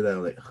when I hear that.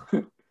 I'm like,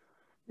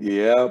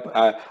 Yeah,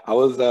 I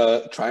was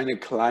trying to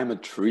climb a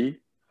tree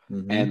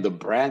mm-hmm. and the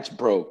branch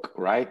broke,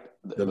 right?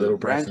 The The little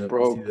branch. branch You see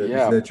broke. you see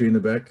Yeah, that tree in the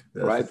back? That's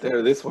the right tree.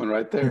 there. This one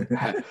right there.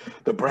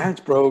 The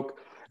branch broke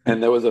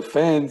and there was a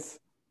fence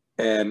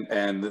and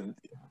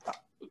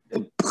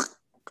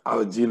I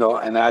was,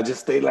 and I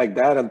just stayed like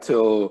that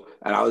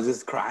and I was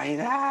just crying,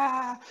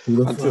 Who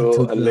the fuck until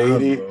took a you out,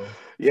 lady, bro?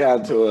 yeah,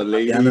 until a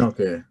Matiana, lady,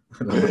 okay.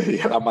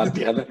 yeah, la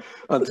Matiana,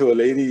 until a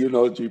lady,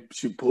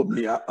 she pulled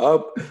me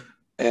up,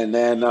 and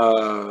then,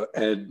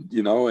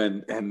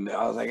 and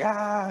I was like,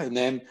 and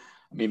then,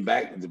 I mean,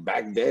 back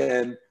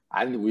then,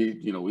 we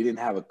didn't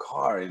have a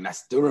car, and I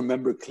still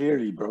remember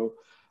clearly, bro.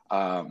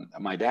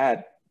 My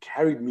dad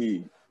carried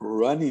me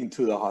running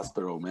to the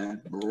hospital,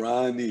 man,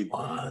 running.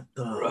 What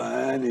the?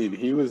 Running.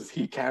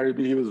 He carried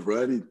me, he was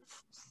running.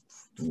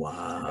 And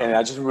I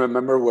Wow. just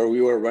remember where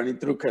we were running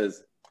through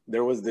because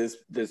there was this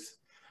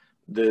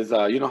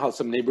you know how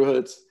some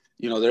neighborhoods,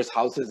 there's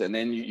houses and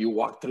then you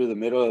walk through the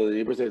middle of the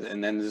neighborhood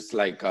and then there's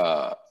like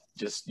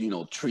just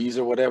trees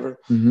or whatever.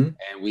 Mm-hmm.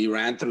 And we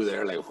ran through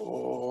there like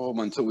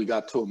until we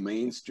got to a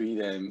main street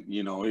and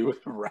we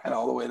ran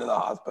all the way to the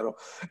hospital.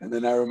 And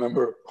then I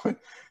remember when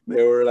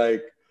they were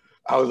like,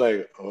 I was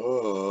like,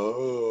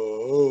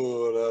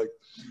 like,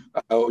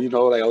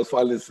 like I was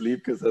falling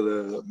asleep because of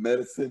the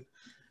medicine,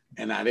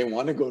 and I didn't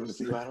want to go to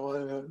sleep. I don't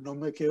want to, no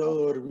me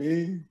quiero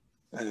dormir,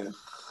 and,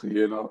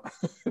 you know.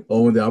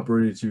 Oh, when they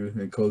operated you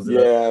and closed it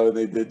up, Yeah, when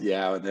they did,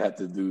 yeah, when they had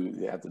to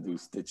do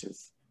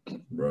stitches.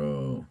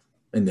 bro.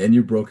 And then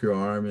you broke your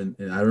arm, and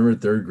I remember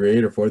third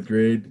grade or fourth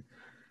grade,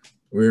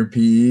 we were in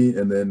PE,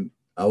 and then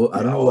I don't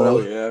Yeah, know what oh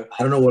yeah.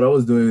 I don't know what I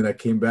was doing. And I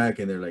came back,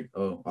 and they're like,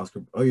 "Oh,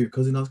 Oscar, oh, your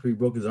cousin Oscar, he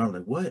broke his arm." I'm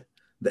like, what?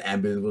 The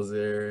ambulance was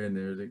there, and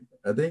everything.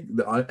 I think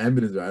the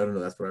ambulance. I don't know.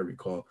 That's what I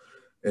recall.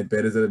 And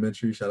Perez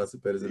Elementary. Shout out to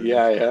Perez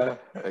Yeah, Elementary. yeah,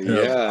 And I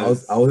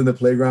yes. was in the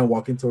playground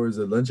walking towards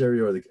the lunch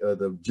area or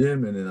the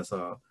gym, and then I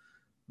saw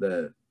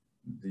that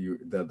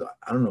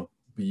I don't know.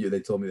 But they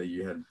told me that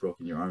you had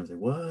broken your arm. I was like,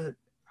 what?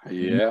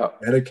 You Yeah.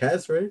 had a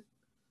cast, right?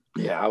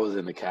 Yeah, I was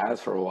in the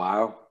cast for a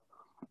while.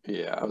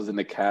 Yeah, I was in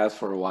the cast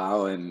for a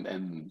while,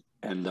 and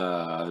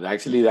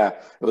actually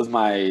that it was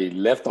my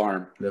left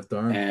arm, Left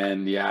arm.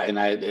 and yeah, and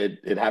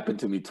it happened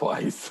to me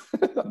twice,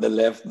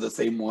 the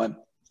same one.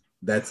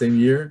 That same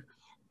year.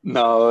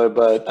 No,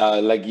 but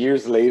like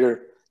years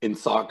later in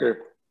soccer,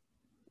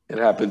 it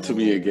happened to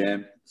me Oh,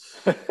 again.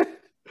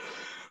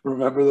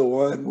 Remember the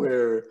one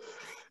where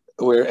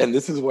and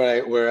this is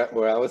where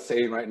I was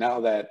saying right now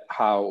that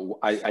how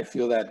I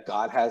feel that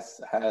God has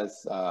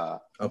a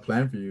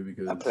plan for you a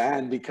because.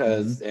 plan Mm-hmm.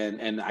 because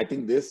and I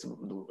think this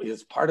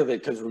is part of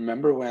it because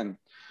remember when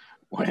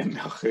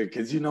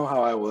because you know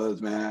how I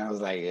was, man. I was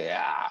like,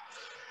 yeah.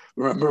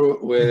 Remember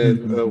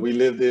when we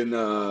lived in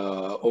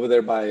over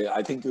there by,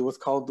 I think it was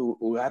called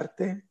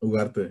Ugarte.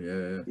 Ugarte,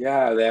 yeah,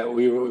 Yeah, that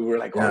we were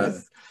like, oh, yeah.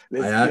 let's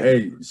get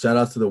Hey, shout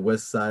out to the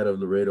west side of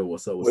Laredo.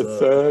 What's up? What's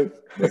what's up?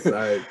 West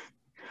side.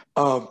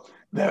 um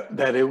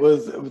that it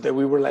was that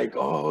we were like,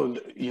 oh,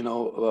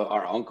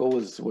 our uncle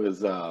was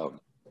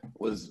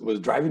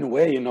driving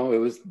away. It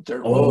was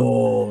dirt road.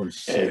 Oh And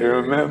shit!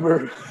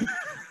 remember,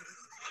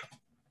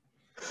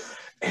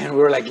 and we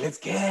were like, let's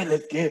try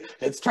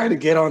to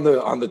get on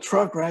the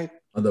truck, right?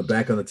 On the On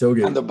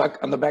tailgate. the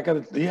back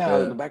of the, yeah,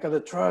 on Yeah. the back of the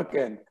truck,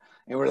 and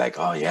we're like,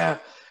 oh yeah,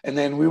 and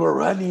then we were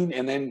running,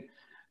 and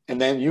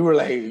then you were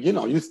like,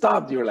 you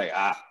stopped. You were like,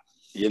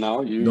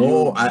 No, you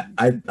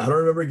I don't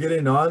remember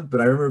getting on, but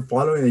I remember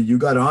following and you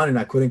got on and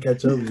I couldn't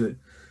catch up.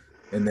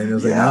 And then it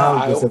was like,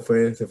 yeah, no,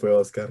 pues se fue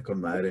Oscar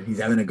con madre. He's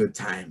having a good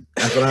time.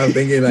 That's what I was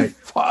thinking. Like,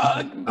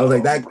 fuck I was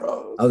like no, that.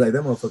 bro. I was like,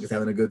 that motherfucker's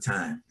having a good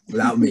time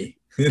without me.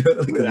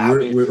 Because Without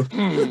me. we're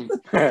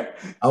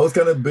I was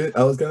kind of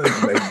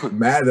like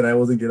mad that I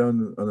wasn't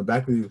getting on the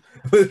back with you.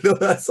 But no,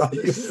 I saw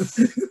you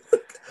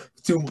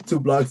two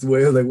blocks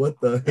away. I was like, what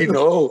the?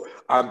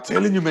 I'm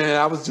telling you, man,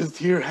 I was just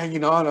here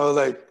hanging on. I was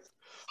like,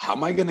 how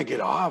am I gonna get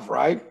off,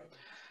 right?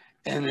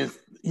 And it's,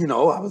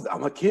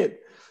 I'm a kid.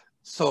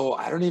 So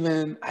I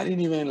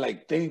didn't even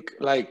like think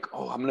like,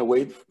 oh, I'm gonna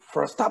wait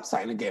for a stop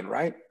sign again,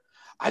 right?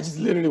 I just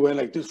literally went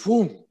like this,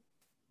 boom,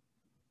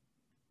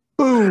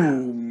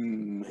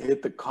 boom,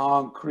 hit the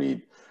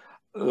concrete.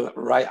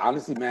 Right,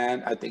 honestly,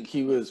 man, I think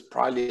he was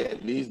probably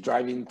at least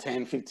driving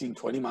 10, 15,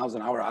 20 miles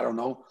an hour. I don't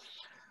know.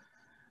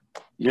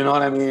 You know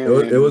what I mean?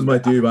 It was And my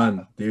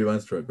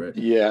T-Van's truck, right?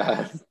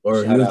 yeah, Or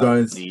he shout was out.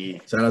 driving.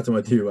 D. Shout out to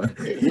my T-Van.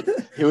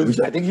 He We was.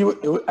 should, I think he.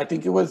 I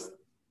think it was.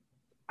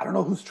 I don't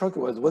know whose truck it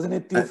was. Wasn't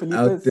it Tio out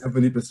Felipe's? there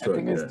Felipe's I truck.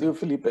 think it's Yeah, Tio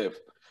Felipe.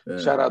 yeah,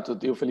 Shout out to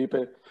Tio Felipe.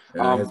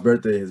 yeah. His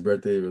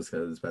birthday was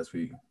this past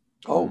week.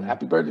 Oh,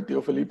 happy birthday,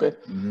 Tio Felipe.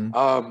 Mm-hmm.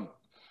 Um,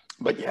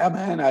 but yeah,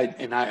 man,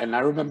 I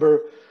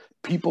remember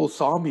people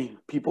saw me.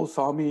 People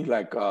saw me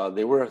like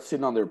they were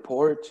sitting on their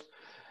porch,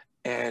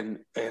 and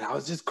I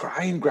was just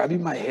crying,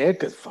 grabbing my head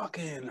because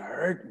fucking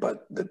hurt.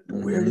 But the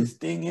Mm-hmm. weirdest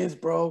thing is,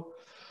 bro,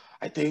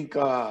 I think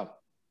uh,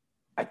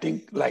 I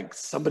think like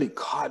somebody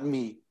caught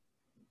me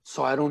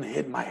so I don't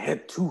hit my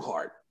head too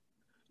hard.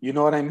 You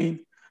know what I mean?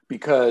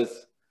 Because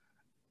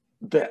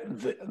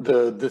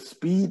the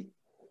speed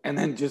and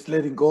then just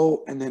letting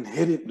go and then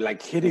hitting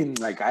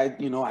like I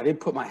didn't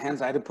put my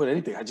hands, I didn't put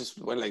anything. I just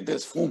went like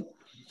this, boom.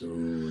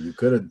 Dude, you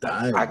could have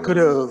I died, could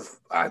bro.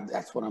 have.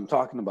 That's what I'm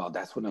talking about.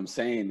 That's what I'm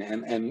saying.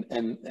 And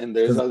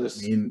there's Because I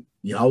others. mean,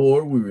 how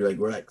old were we? Like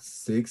we're like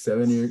 6,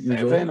 7 years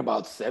old.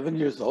 About 7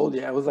 years old.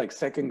 Yeah, it was like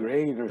second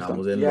grade or Estamos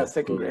something. en Yeah,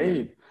 second loco, güey.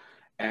 grade.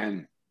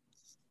 And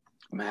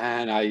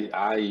man,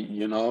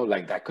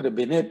 like that could have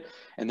been it.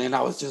 And then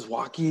I was just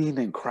walking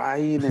and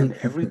crying, and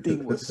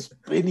everything was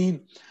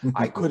spinning.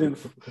 I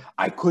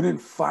couldn't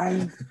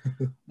find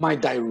my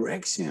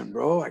direction,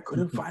 bro. I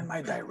couldn't find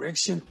my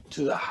direction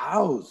to the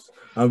house.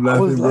 I'm I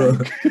was laughing, bro.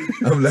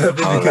 like, I'm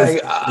laughing I was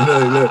because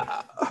like,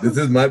 look, this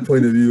is my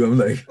point of view. I'm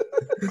like,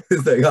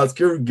 it's like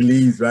Oscar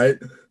Glees, right?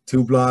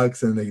 2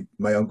 blocks, and like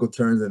my uncle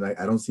turns, and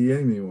I don't see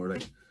him anymore.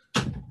 Like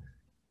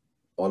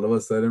all of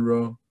a sudden,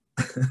 bro,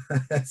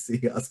 I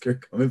see Oscar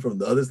coming from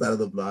the other side of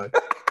the block,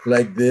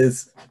 like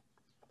this,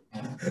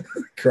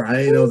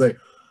 crying. I was like,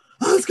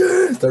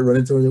 Oscar! I start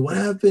running towards him. What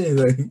happened?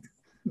 Like,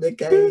 me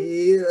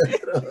caí.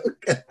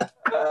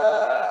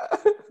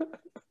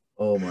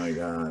 Oh my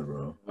god,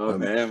 bro. oh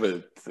man,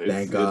 but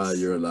Thank God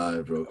you're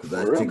alive, bro. Because for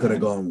that real, shit could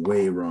have man. gone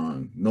way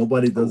wrong.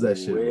 Nobody does that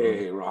shit, bro.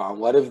 Way wrong.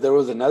 What if there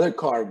was another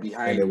car And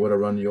behind they would have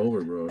run you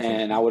over, bro. Or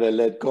and I something. would have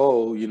let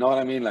go? You know what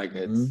I mean? Like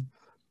Mm-hmm.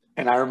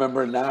 and I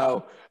remember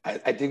now.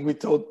 I think we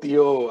told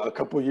Theo a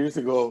couple years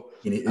ago.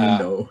 He didn't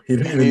know. He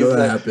didn't And even know he's that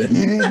like, happened.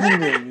 he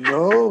didn't even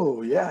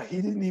know. Yeah,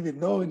 he didn't even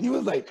know. And he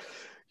was like,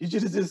 you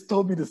should have just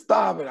told me to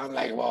stop. And I'm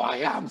like, well,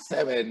 I'm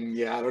 7.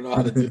 Yeah, I don't know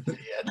how to do that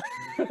yet.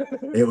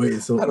 Hey,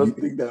 wait. So I don't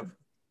think that.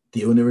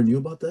 Theo never knew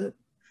about that,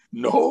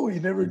 No, he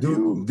never dude.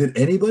 knew. Did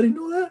anybody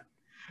know that?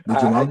 Did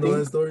your I mom know think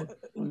that story?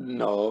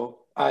 no.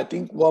 I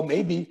think well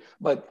maybe,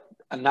 but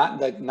not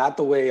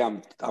the way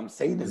I'm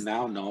saying it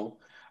now. No,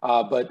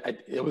 but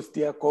it was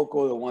Tia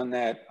Coco, the one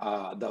that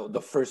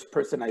the first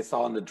person I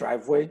saw in the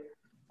driveway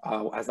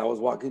as I was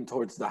walking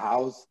towards the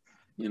house.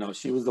 You know,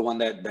 she was the one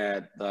that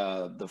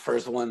the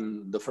first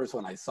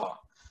one I saw.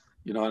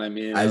 You know what I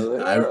mean? I was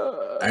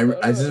like,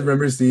 I just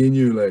remember seeing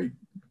you like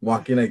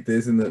walking like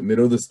this in the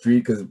middle of the street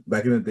because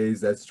back in the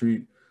days that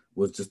street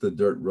was just a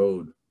dirt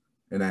road,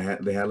 and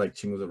they had like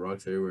chingos of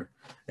rocks everywhere,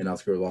 and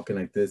Oscar was walking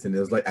like this, and it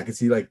was like I could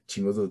see like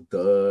chingos of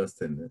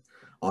dust, and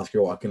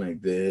Oscar walking like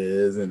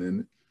this, and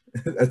then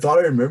that's all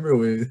I remember.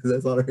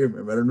 That's all I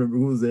remember. I don't remember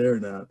who was there or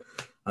not.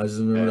 I just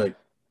remember yeah. like,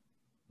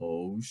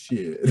 oh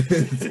shit,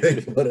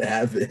 like, what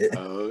happened?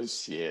 Oh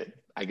shit!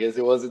 I guess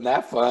it wasn't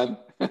that fun.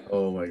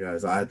 Oh my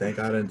god! So I thank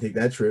God I didn't take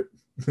that trip.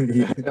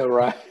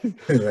 Right.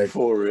 Like,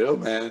 For real,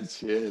 man.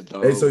 Shit.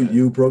 No, hey, so man.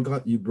 you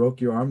broke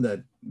your arm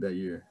that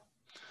year,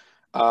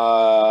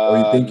 or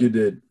you think Uh, you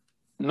did?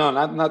 no,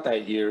 not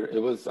that year. It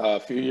was a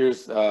few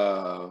years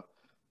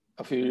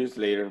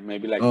later,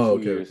 maybe like Oh,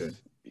 two okay, okay.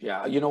 years.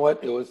 Yeah, you know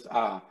what? It was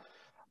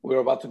we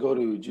were about to go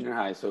to junior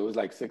high, so it was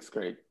like sixth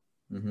grade.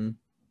 Mm-hmm.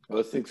 It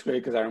was sixth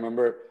grade because I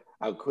remember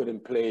I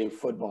couldn't play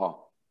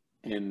football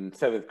in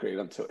seventh grade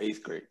until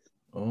eighth grade.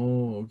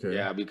 Oh, okay.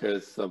 Yeah,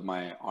 because of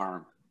my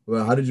arm.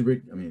 Well, how did you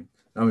break? I mean,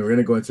 we're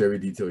gonna go into every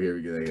detail here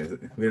because I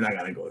guess we're not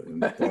gonna go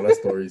into all the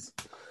stories.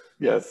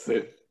 Yes.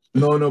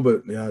 No,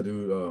 but yeah,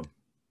 dude.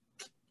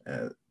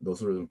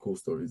 Those are some cool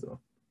stories, though.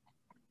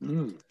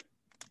 Mm.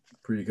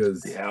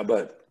 Because Yeah,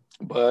 but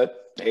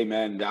hey,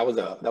 man, that was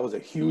a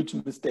huge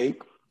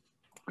mistake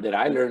that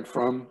I learned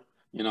from.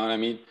 You know what I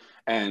mean?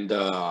 And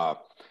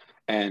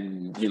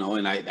you know,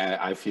 and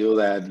I feel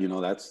that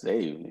that's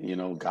hey,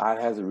 God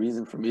has a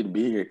reason for me to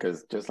be here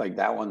because just like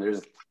that one,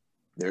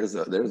 there's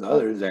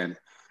others and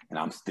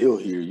I'm still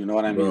here. You know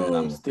what I mean? And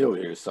I'm bro, still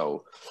here.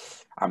 So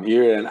I'm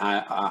here, and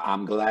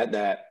I'm glad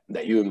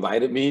that you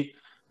invited me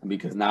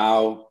because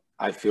now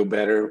I feel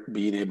better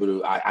being able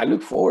to. I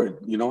look forward.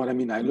 You know what I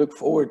mean? I look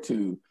forward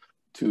to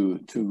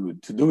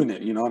doing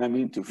it. You know what I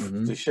mean?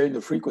 To sharing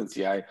the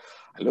frequency. I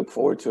look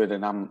forward to it,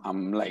 and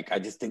I'm like I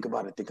just think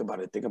about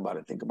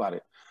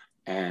it,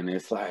 and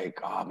it's like,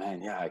 oh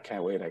man, yeah, I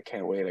can't wait.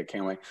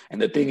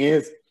 And the thing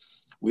is,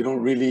 we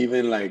don't really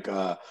even like.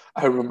 I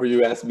remember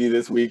you asked me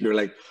this week. You're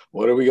like,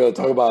 what are we gonna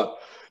talk about?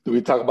 Do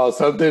we talk about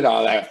something?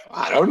 I'm like,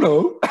 I don't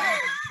know.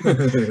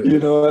 You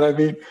know what I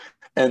mean?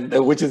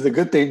 And which is a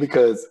good thing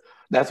because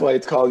that's why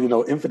it's called,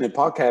 Infinite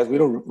Podcast.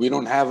 We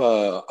don't have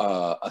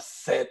a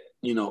set,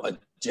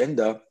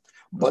 agenda.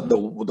 But the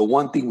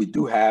one thing we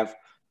do have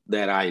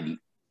that I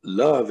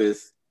love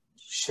is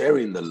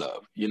sharing the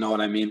love. You know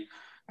what I mean?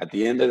 At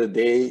the end of the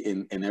day,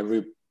 in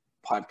every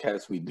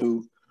podcast we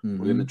do,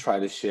 we're gonna try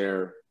to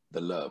share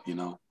the love. You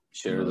know,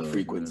 share the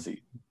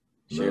frequency,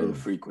 share the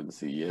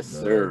frequency. Yes,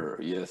 sir.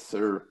 Yes,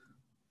 sir.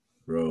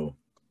 Bro,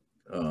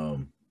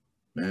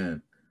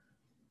 man,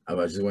 I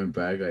just went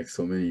back like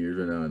so many years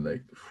right now, and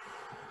like,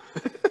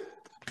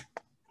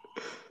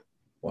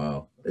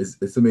 wow,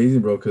 it's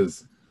amazing, bro.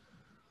 Cause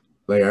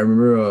like I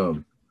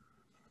remember,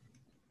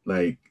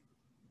 like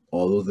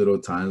all those little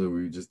times where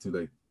we would just do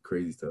like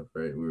crazy stuff,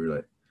 right? We were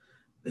like,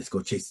 let's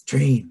go chase the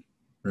train.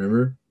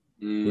 Remember?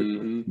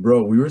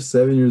 Bro, we were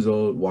 7 years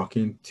old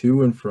walking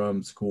to and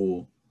from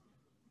school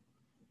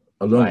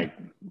alone.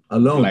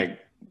 Like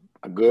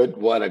a good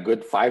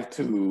 5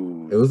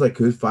 to. It was like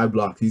good 5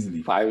 blocks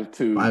easily. 5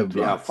 to 5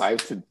 blocks.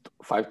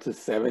 5 to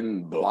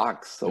 7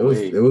 blocks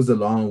away. It was a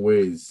long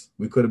ways.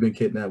 We could have been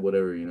kidnapped,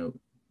 whatever,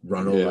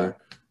 run over.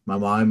 My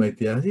mom might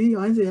be like, sí,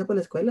 váyanse ya para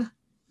la escuela.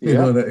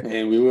 Yeah,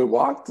 and we would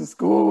walk to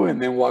school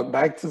and then walk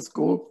back to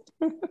school.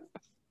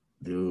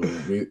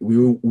 Dude,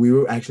 we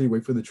were actually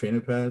wait for the train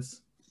to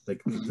pass.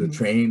 Like the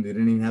train, they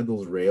didn't even have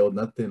those rails,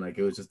 nothing. Like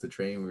it was just the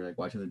train. We were like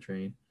watching the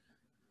train.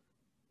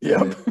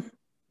 Yep.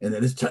 And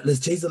then let's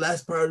chase the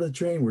last part of the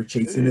train. We're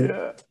chasing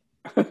it.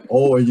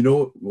 Oh, and you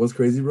know what's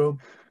crazy, bro?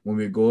 When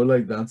we go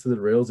like down to the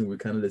rails and we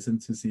kind of listen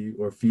to see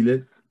or feel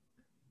it.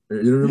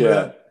 You remember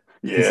that?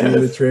 Yeah. To see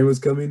when the train was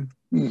coming.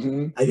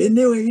 I didn't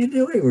know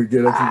it. We're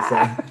getting up to the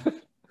side.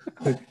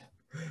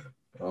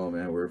 Oh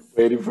man, we're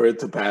waiting for it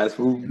to pass.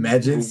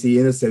 Imagine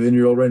seeing a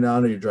 7-year-old right now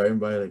and you're driving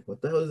by like,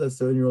 what the hell is that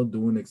 7-year-old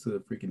doing next to the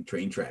freaking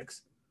train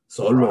tracks?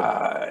 Solo.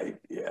 Right.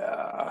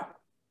 Yeah.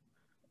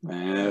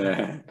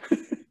 Man.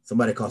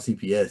 Somebody call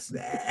CPS.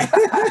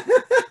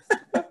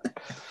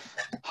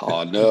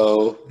 Oh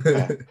no.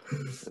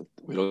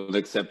 We don't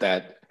accept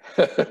that.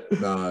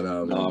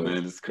 No,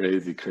 man, it's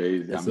crazy.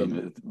 I mean,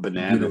 it's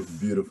bananas.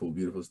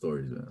 Beautiful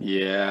stories, man.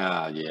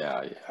 Yeah.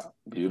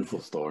 Beautiful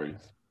stories.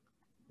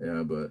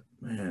 Yeah, but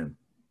man,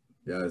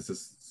 yeah, it's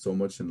just so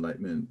much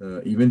enlightenment.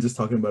 Even just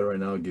talking about it right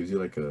now, it gives you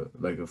like a,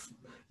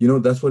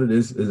 that's what it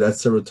is that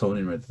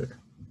serotonin right there.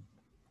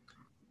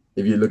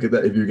 If you look at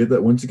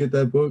that, once you get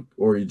that book,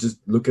 or you just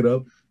look it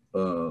up,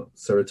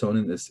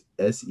 serotonin is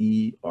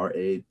SERATONIN.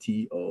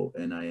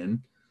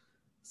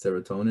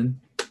 Serotonin.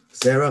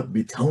 Sarah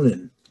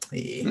Betonin.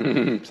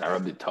 Sarah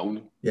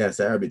Betonin. Yeah,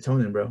 Sarah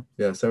Betonin, bro.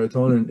 Yeah,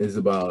 serotonin is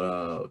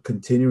about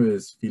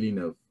continuous feeling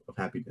of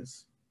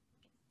happiness.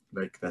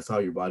 Like that's how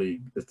your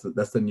body. That's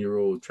the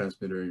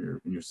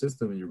neurotransmitter in your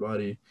system in your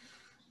body.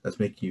 That's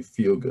making you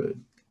feel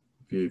good.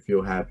 If you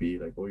feel happy,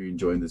 like you're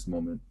enjoying this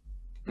moment.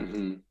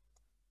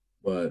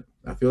 But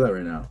I feel that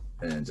right now,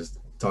 and just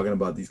talking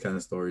about these kind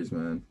of stories,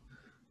 man,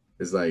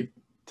 is like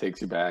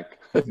takes you back,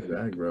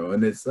 bro.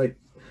 And it's like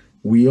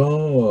we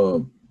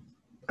all.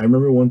 I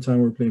remember one time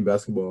we were playing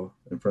basketball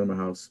in front of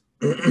my house,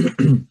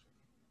 and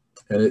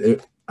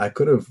I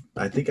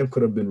think I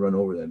could have been run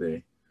over that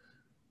day,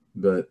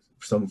 but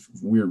for some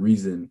weird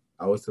reason,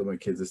 I always tell my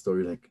kids this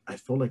story. Like I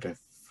felt like I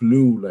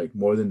flew like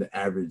more than the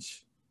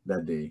average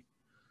that day,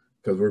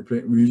 because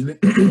we usually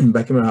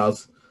back in my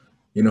house.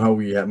 You know how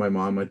we had my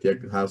mom at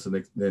the house,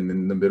 and then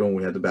in the middle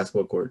we had the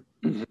basketball court.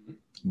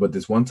 But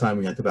this one time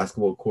we had the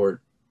basketball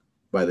court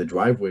by the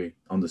driveway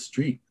on the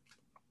street.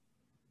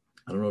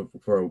 I don't know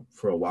if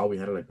for a while we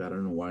had it like that. I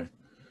don't know why.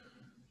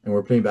 And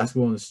we're playing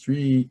basketball on the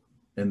street,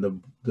 and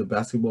the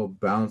basketball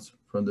bounced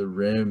from the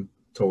rim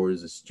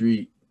towards the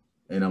street,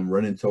 and I'm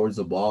running towards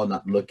the ball,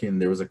 not looking.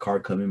 There was a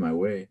car coming my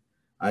way.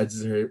 I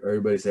just heard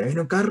everybody say, "Hey,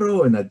 no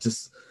carro!" And I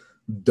just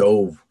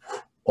dove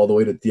all the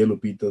way to Tia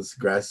Lupita's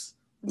grass.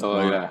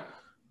 Oh yeah.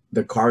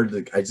 The car,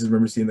 like I just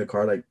remember seeing the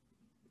car like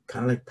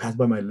kind of like pass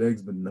by my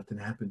legs, but nothing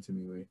happened to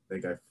me.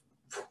 Like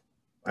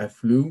I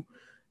flew,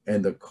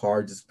 and the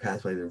car just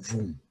passed by there.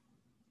 Boom.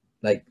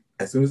 Like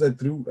as soon as I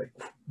threw,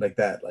 like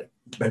that, like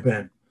bam,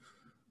 bam.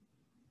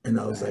 And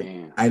I was like,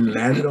 I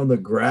landed on the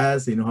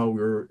grass. You know how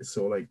we were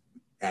so like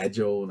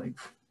agile, like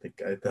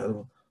I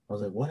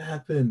was like, what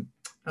happened?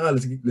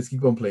 Let's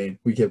keep on playing.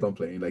 We kept on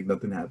playing, like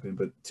nothing happened.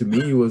 But to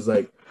me, it was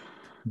like,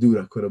 dude,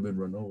 I could have been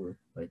run over.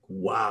 Like,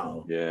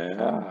 wow.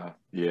 Yeah,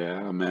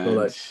 man. So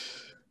like,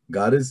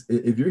 God is,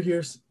 if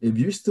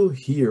you're still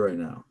here right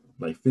now,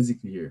 like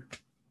physically here,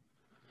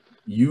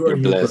 you're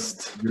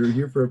blessed. You're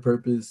here for a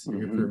purpose.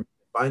 You're here for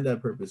find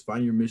that purpose,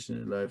 find your mission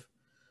in life.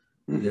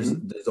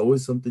 There's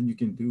always something you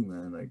can do,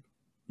 man. Like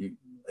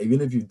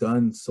even if you've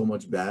done so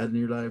much bad in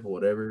your life or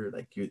whatever,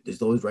 like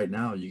there's always right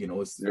now. You can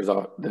always there's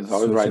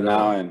always right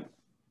now and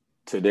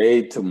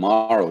today,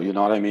 tomorrow. You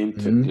know what I mean?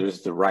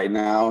 There's the right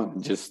now.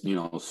 Just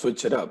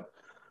switch it up.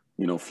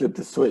 Flip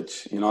the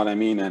switch. You know what I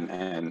mean?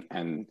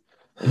 And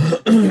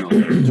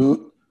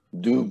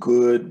do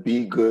good,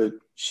 be good,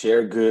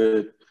 share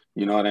good.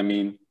 You know what I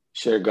mean?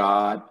 Share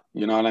God.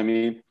 You know what I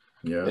mean?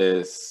 Yeah.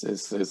 It's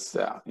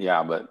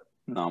but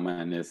no,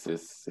 man, it's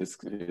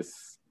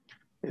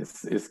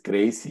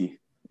crazy.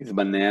 It's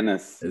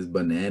bananas. It's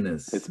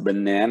bananas. It's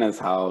bananas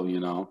how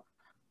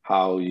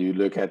how you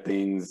look at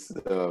things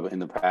in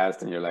the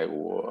past and you're like,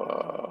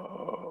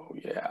 whoa,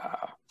 yeah,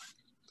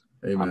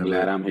 Hey I'm man,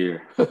 glad look, I'm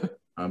here.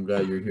 I'm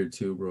glad you're here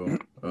too, bro.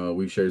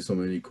 We've shared so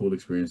many cool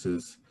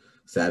experiences,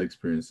 sad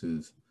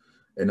experiences,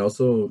 and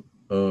also,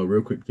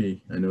 real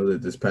quickly, I know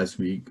that this past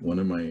week one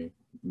of my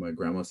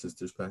grandma's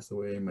sisters passed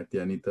away, my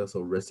tia Anita.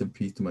 So rest in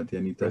peace to my tia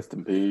Anita. Rest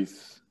in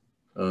peace.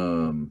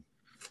 Um,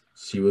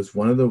 she was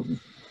one of the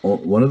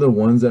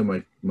ones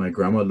that my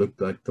grandma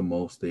looked like the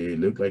most. They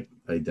looked like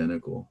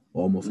identical,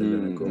 almost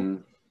identical. Hmm.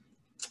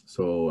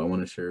 So I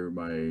want to share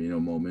my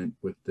moment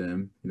with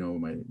them.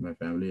 My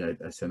family. I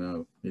sent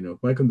out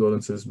my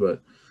condolences,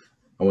 but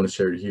I want to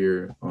share it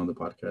here on the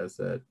podcast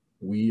that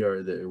we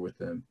are there with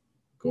them,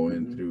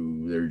 going Hmm.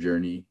 through their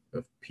journey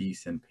of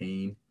peace and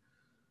pain.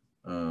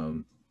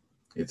 Um,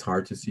 it's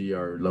hard to see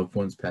our loved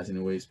ones passing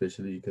away,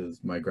 especially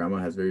because my grandma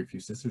has very few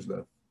sisters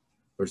left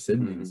or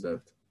siblings Hmm.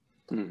 left,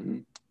 Hmm.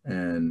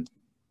 and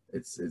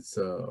it's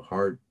a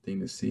hard thing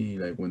to see,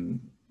 like when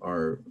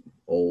our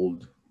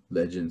old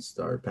legends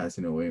start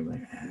passing away. I'm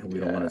like, we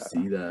don't want to Yeah.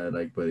 see that,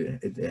 like, but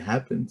it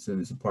happens, and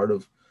it's a part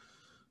of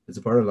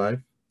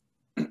life.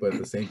 But at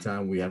the same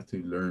time, we have to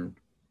learn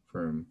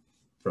from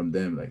from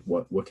them, like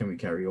what can we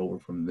carry over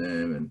from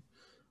them, and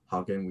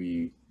how can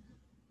we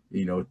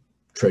you know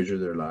treasure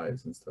their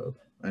lives and stuff.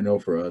 I know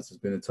for us, it's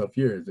been a tough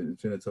year.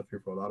 It's been a tough year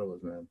for a lot of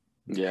us, man.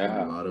 It's been a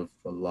Yeah. lot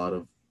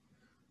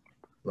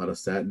of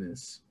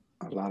sadness.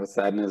 A lot of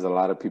sadness. A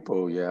lot of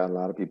people. Yeah. A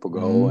lot of people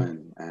go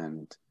Hmm.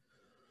 and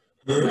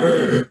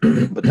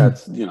man, but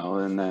that's,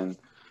 and then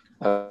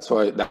that's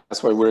why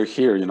we're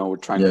here. We're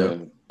trying Yeah.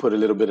 to put a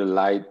little bit of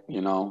light,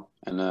 in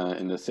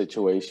the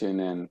situation,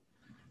 and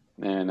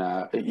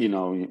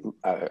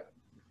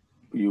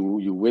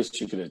you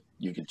wish you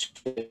could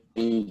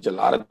change a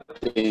lot of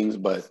things,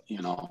 but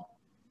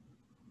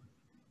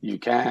you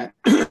can't.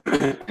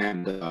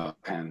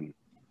 And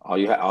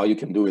all you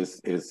can do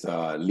is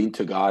lean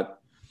to God,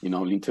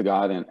 lean to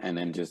God, and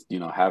then just you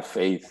know have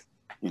faith,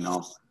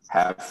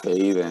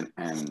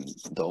 and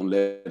don't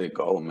let it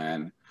go,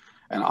 man.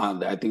 And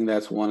I think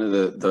that's one of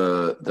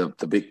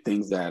the big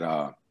things that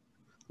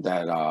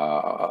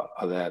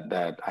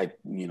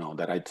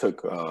I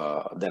took,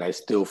 that I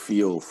still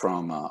feel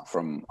from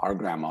our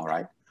grandma,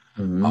 right?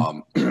 Hmm.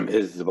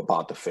 Is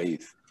about the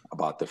faith.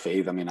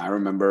 I mean, I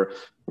remember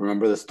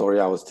the story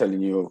I was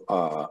telling you,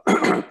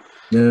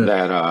 Yeah.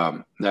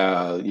 that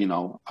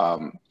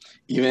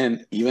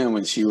even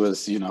when she was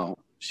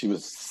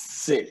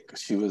sick,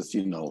 she was,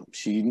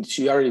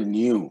 she already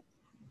knew,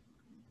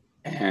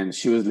 and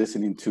she was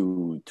listening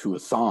to a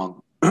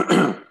song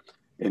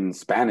in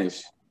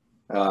Spanish.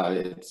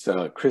 It's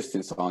a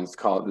Christian song. It's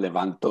called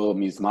Levanto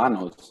mis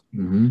manos.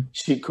 Hmm.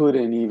 She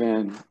couldn't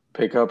even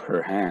pick up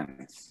her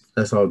hands.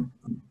 That's all.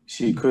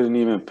 She couldn't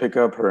even pick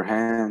up her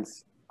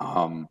hands.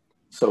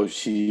 So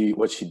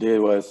what she did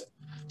was,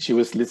 she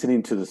was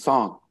listening to the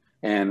song,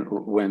 and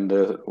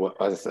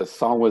as the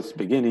song was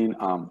beginning,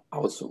 I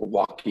was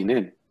walking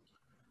in,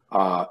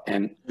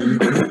 and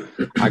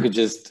I could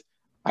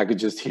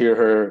just hear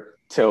her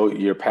tell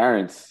your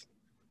parents,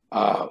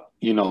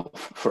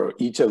 for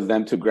each of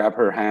them to grab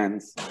her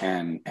hands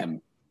and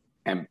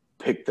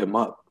pick them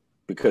up,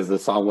 because the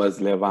song was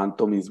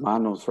Levanto mis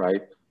manos,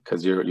 right?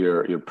 Because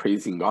you're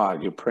praising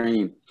God, you're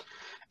praying,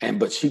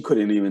 but she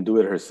couldn't even do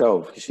it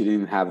herself. She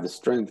didn't have the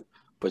strength,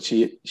 but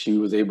she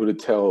was able to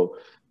tell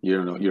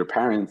your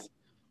parents,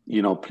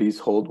 please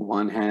hold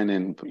one hand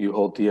and you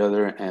hold the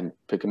other and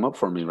pick him up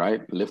for me,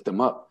 right? Lift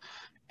him up.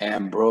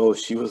 And bro,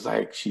 she was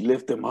like, she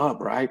lifted him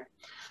up, right?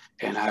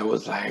 And I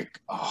was like,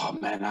 oh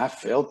man, I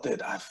felt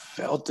it. I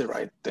felt it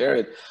right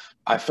there.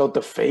 I felt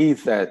the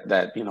faith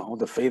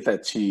the faith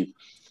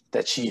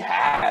that she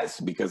has,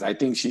 because I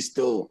think She's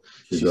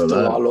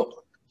alive.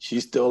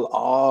 she's still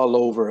all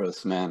over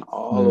us, man,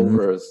 all Hmm.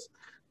 over us.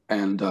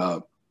 And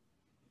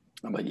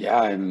but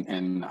yeah,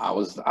 and I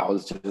was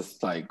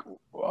just like,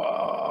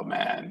 oh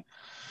man,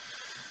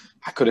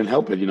 I couldn't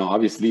help it.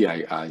 Obviously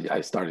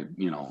I started,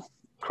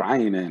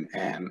 crying,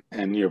 and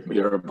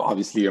you're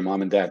obviously your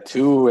mom and dad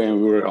too,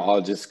 and we were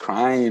all just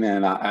crying,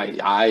 and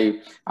I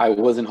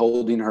wasn't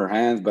holding her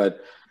hands,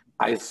 but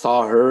I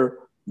saw her,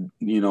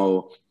 you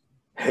know,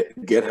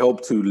 get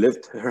help to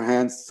lift her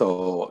hands.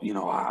 So,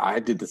 I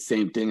did the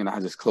same thing, and I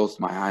just closed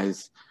my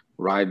eyes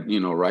right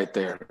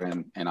there,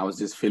 and I was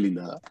just feeling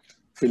the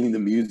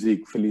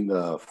music, feeling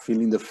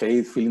the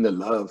faith, feeling the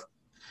love,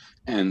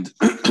 and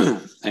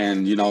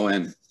and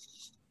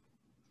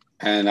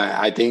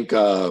I think,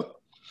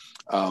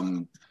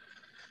 um,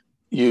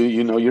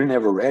 you're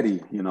never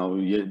ready.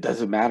 It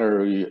doesn't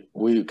matter.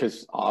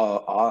 Because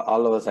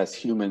all of us as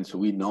humans,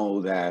 we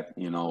know that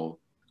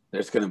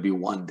there's going to be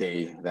one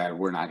day that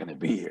we're not going to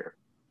be here.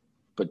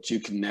 But you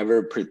can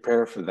never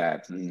prepare for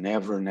that.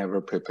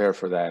 Never prepare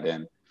for that.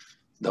 And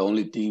the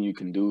only thing you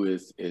can do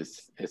is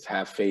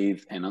have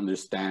faith and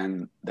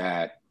understand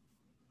that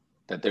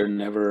they're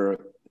never,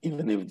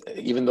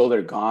 even though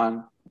they're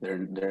gone,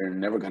 they're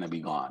never going to be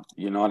gone.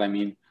 You know what I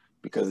mean?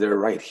 Because they're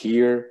right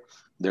here,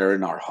 they're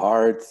in our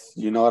hearts.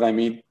 You know what I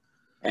mean?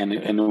 And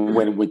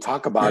when we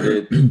talk about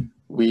it,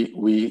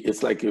 we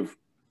it's like if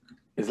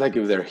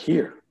they're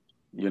here.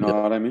 You know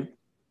Yep. what I mean?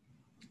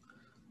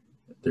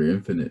 They're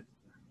infinite.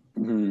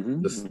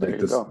 There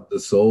Like you go. the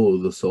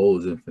soul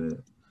is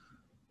infinite.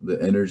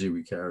 The energy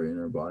we carry in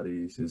our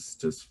bodies is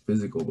just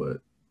physical, but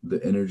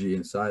the energy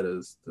inside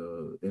us,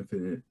 the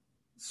infinite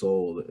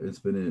soul, the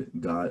infinite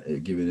God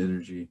given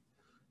energy,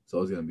 it's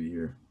always gonna be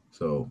here.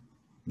 So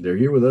they're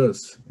here with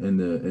us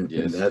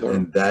Yes, sir.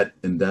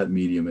 in that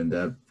medium and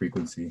that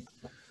frequency.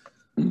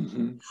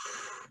 Hmm.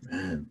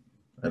 Man,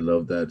 I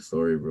love that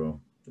story, bro.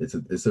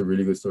 It's a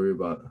really good story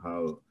about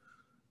how,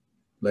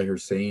 like her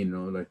saying, you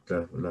know, like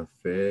la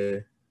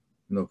fe,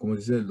 no, ¿cómo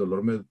se dice? El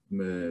dolor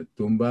me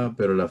tumba,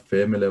 pero la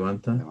fe me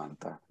levanta.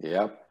 Levanta.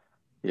 Yep.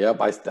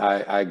 Yep.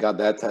 I got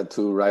that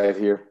tattoo right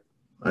here.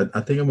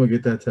 I think I'm gonna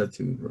get that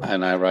tattoo, bro.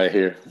 And I right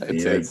here.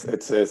 See, like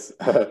It says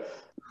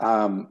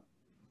um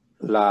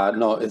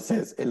no, it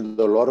says el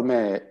dolor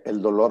me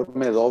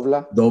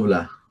dobla,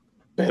 dobla.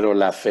 pero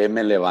la fe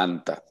me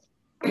levanta.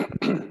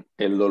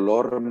 El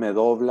dolor me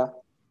dobla,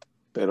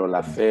 pero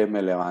la fe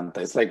me levanta.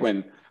 It's like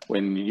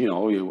when you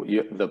know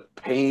the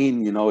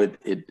pain, you know,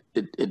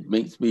 it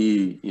makes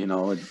me, you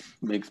know, it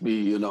makes me,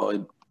 you know,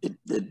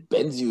 it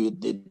bends you,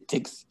 it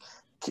takes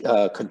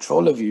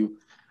control of you,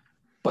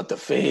 but the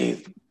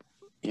faith,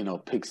 you know,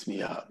 picks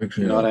me up. Picks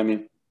You me know what up. I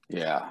mean?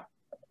 Yeah.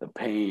 The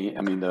pain,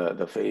 I mean,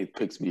 the faith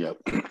picks me up.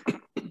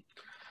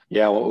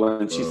 Yeah, well,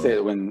 when she Bro.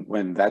 said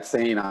when that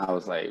saying, I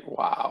was like,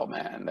 wow,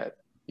 man, that,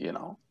 you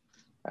know,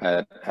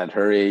 at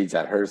her age,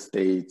 at her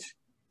stage,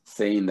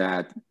 saying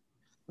that,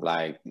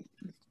 like,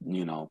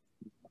 you know,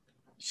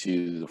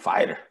 she's a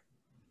fighter.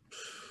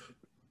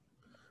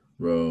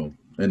 Bro.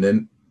 And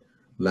then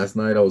last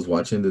night I was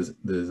watching this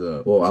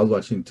well, I was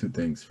watching two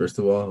things. First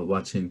of all, I was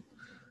watching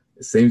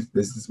same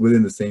this is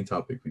within the same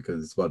topic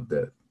because it's about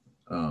death.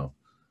 Uh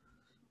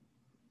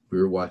we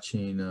were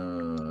watching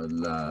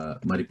La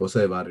Mariposa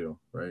de Barrio,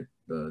 right?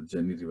 The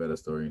Jenny Rivera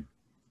story.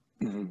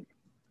 Mhm.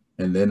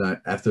 And then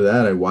after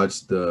that I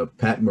watched the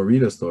Pat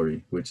Morita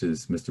story, which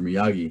is Mr.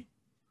 Miyagi.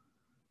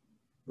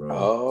 Bro,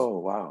 Oh,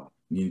 wow.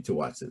 you need to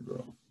watch it,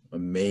 bro.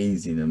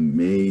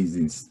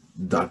 Amazing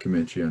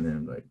documentary on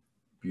him. Like,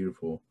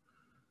 beautiful.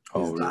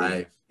 Oh,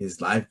 really?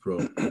 His life,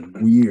 bro.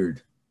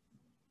 Weird.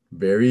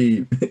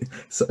 Very.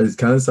 So it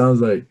kind of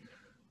sounds like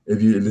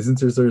if you listen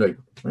to the story, like,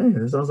 man,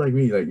 it sounds like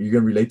me. Like you're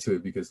gonna relate to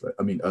it because, like,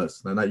 I mean,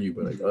 us, not you,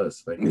 but like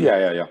us. Like, Yeah,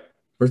 yeah, yeah.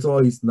 first of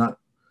all, he's not.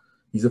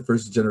 He's a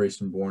first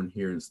generation born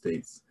here in the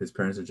States. His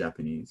parents are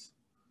Japanese.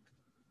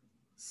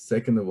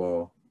 Second of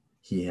all,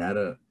 he had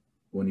a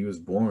when he was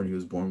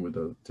born with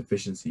a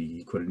deficiency.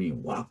 He couldn't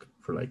even walk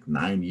for like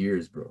 9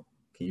 years, bro.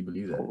 Can you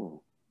believe that?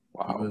 Oh,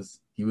 wow.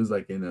 He was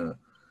like in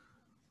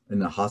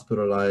a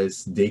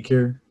hospitalized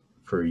daycare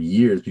for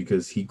years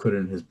because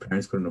his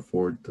parents couldn't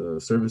afford the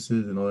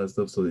services and all that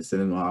stuff. So they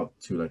sent him out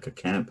to like a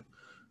camp,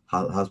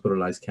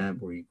 hospitalized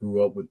camp where he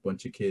grew up with a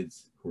bunch of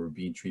kids who were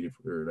being treated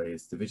for like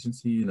his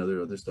deficiency and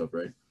other stuff,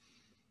 right?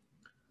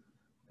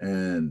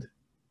 And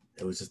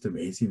it was just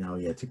amazing how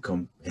he had to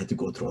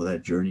go through all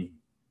that journey.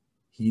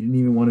 He didn't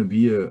even want to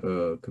be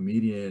a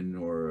comedian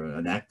or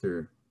an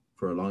actor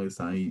for a longest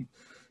time.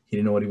 He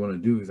didn't know what he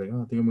wanted to do. He's like,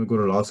 oh, I think I'm gonna go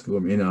to law school. I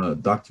mean, a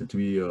doctor to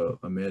be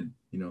a med,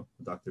 you know,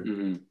 a doctor.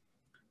 Hmm.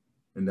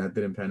 And that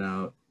didn't pan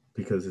out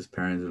because his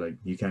parents are like,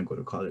 you can't go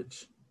to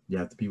college. You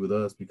have to be with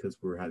us because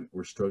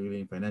we're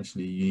struggling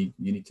financially. You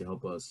need to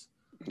help us.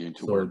 You need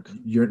to So work.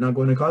 you're not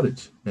going to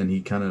college. And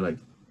he kind of like,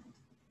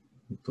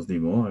 pues ni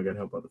modo, I gotta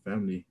help out the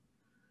family.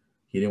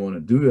 He didn't want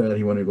to do that.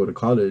 He wanted to go to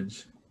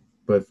college,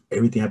 but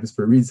everything happens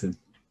for a reason.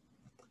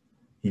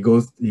 He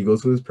goes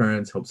with his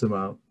parents, helps him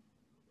out,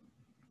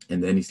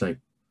 and then he's like,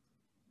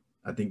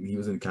 I think he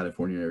was in the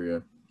California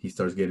area. He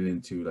starts getting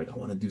into like, I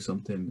want to do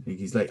something. And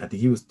he's like, I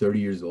think he was 30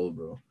 years old,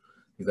 bro.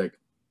 He's like,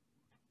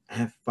 I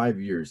have 5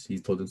 years. He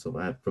told himself,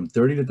 I have from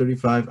 30 to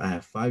 35. I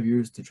have 5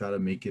 years to try to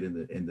make it in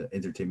the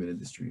entertainment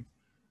industry.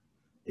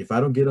 If I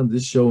don't get on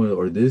this show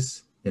or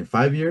this in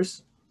 5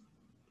 years,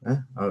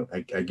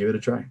 I give it a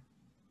try.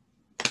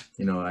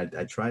 You know, I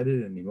tried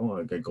it, and you know,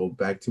 I go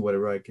back to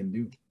whatever I can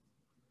do.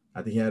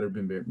 I think he had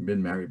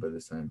been married by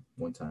this time,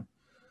 one time.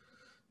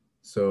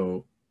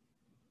 So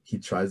he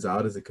tries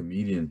out as a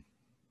comedian.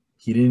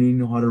 He didn't even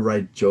know how to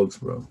write jokes,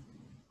 bro.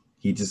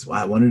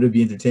 I wanted to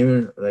be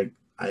entertainer. Like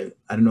I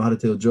don't know how to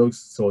tell jokes.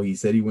 So he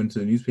said he went to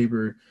the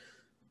newspaper.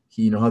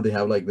 You know how they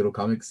have like little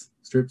comics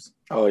strips.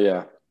 Oh,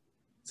 yeah.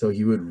 So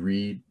he would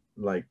read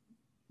like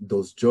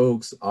those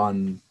jokes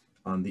on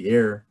the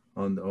air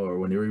or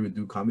whenever he would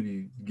do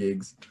comedy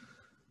gigs,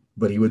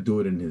 but he would do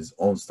it in his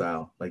own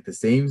style, like the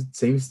same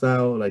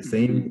style, like Hmm.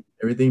 same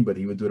everything, but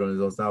he would do it on his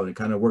own style. And it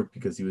kind of worked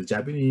because he was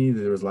Japanese.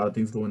 There was a lot of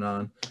things going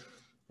on,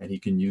 and he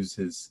can use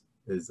his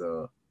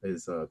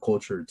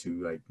culture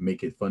to like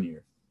make it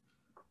funnier.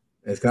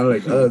 And it's kind of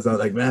like us. I was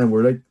like, man,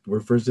 we're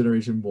first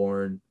generation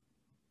born.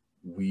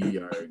 We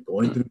are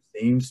going through the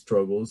same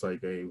struggles.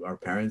 Like our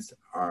parents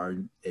are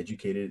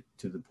educated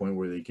to the point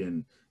where they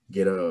can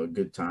get a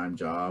good time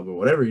job or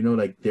whatever. You know,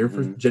 like they're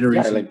first Hmm. Yeah,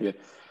 generation. like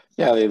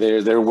yeah,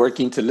 they're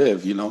working to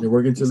live, you know, They're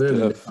working to live,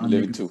 instead and they of found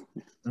living making. to.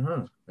 Uh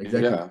huh.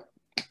 Exactly. Yeah.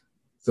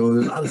 So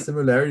there's a lot of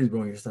similarities,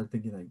 bro. And you start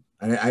thinking like,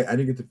 I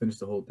didn't get to finish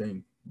the whole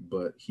thing,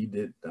 but he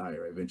did die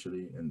right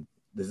eventually, and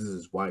this is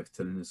his wife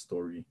telling his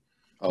story.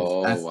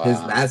 Oh wow.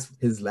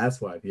 His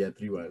last wife. He had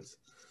 3 wives.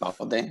 Oh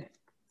dang.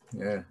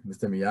 Yeah,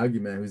 Mr. Miyagi,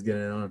 man, who's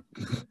getting it on?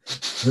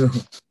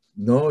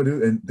 No,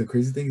 dude. And the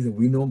crazy thing is that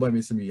we know him by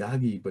Mr.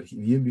 Miyagi, but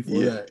even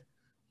before Yeah. that,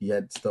 he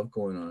had stuff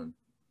going on.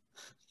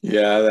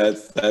 Yeah,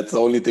 that's the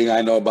only thing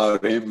I know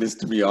about him,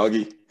 Mr.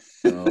 Miyagi.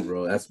 No,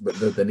 bro. That's but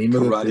the name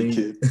of the Karate thing.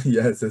 Kid.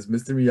 Yeah, it says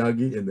Mr.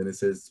 Miyagi, and then it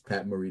says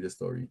Pat Morita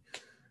story,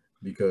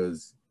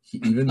 because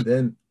even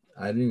then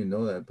I didn't even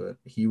know that, but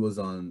he was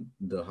on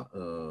the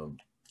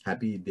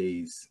Happy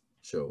Days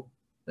show.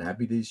 The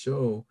Happy Days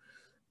show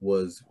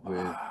was with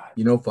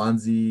Wow.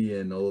 Fonzie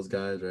and all those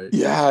guys, right?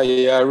 Yeah,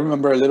 yeah, I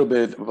remember a little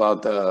bit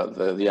about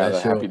That the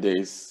Happy show.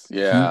 Days. He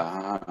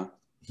Yeah.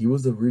 he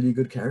was a really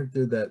good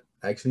character that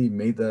actually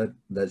made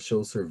that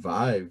show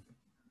survive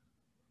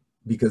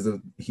because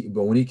of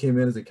but when he came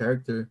in as a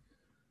character,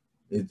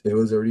 it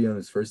was already on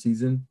his first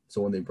season.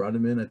 So when they brought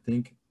him in, I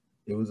think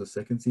it was a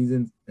second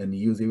season, and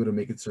he was able to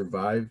make it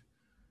survive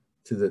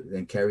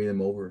and carry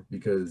them over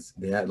because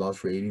they had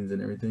lost ratings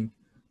and everything.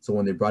 So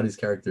when they brought his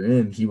character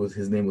in,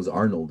 his name was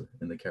Arnold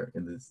in the character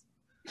in this,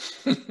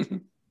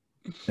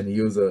 and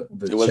he was the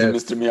It wasn't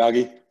chef. Mr.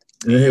 Miyagi.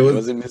 It It was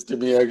wasn't Mr.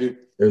 Miyagi.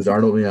 it was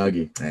Arnold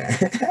Miyagi.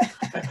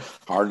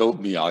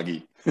 Arnold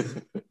Miyagi.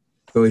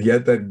 So he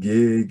had that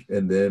gig,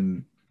 and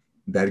then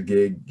that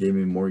gig gave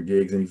me more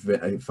gigs, and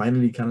I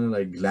finally kind of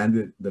like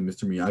landed the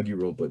Mr.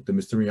 Miyagi role. But the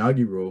Mr.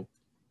 Miyagi role,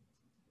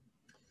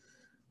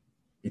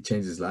 it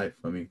changed his life.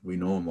 I mean, we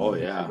know him Oh all,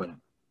 yeah. everybody,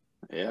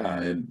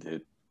 Yeah, and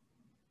it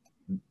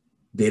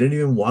they didn't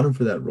even want him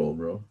for that role,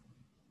 bro.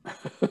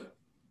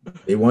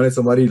 They wanted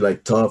somebody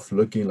like tough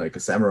looking, like a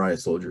samurai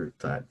soldier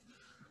type.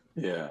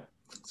 yeah.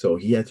 So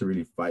he had to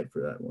really fight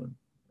for that one.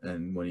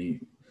 And when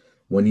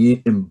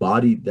he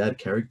embodied that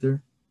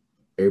character,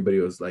 everybody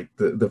was like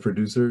the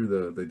producer,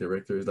 the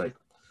director is like,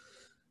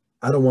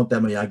 I don't want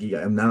that Miyagi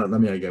guy. I'm not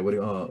Miyagi guy. What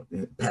do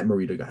Pat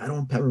Morita guy? I don't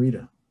want Pat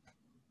Morita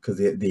because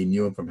they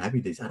knew him from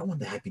Happy Days. I don't want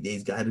the Happy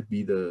Days guy to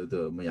be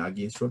the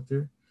Miyagi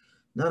instructor.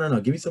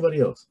 No. Give me somebody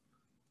else.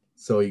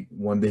 So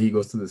one day he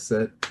goes to the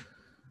set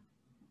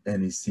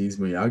and he sees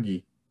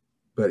Miyagi,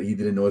 but he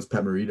didn't know it's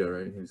Pat Morita,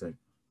 right? He was like,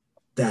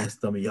 "That's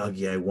the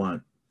Miyagi I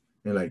want."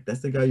 And like,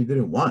 that's the guy you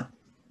didn't want.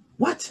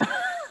 What?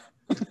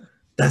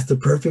 That's the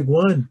perfect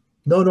one.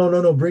 No.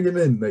 Bring him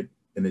in. Like,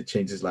 and it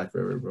changed his life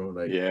forever, bro.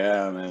 Like,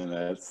 Yeah, man,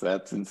 that's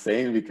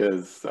insane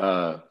because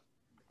that's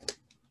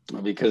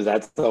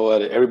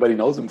what everybody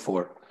knows him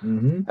for.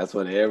 mm-hmm. That's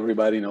what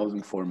everybody knows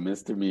him for,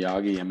 Mr.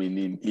 Miyagi. I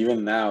mean,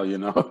 even now,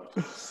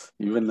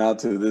 even now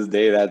to this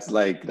day, that's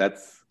like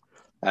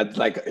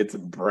it's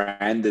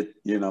branded,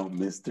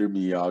 Mr.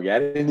 Miyagi. I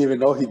didn't even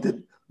know he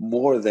did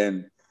more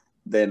than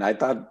I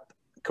thought.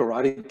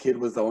 Karate Kid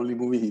was the only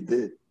movie he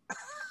did.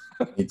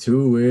 Me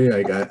too.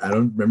 Like, I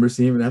don't remember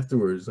seeing him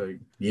afterwards. Like,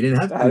 he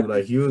didn't have to. That,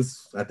 Like, he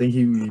was. I think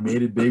he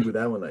made it big with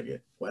that one.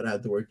 Like, why not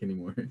have to work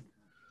anymore?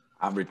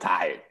 I'm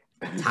retired.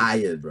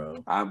 Tired,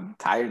 bro. I'm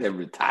tired and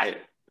retired.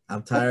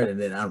 I'm tired, and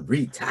then I'm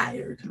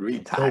retired.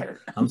 Retired.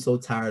 I'm so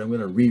tired. I'm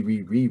gonna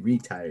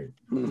retired.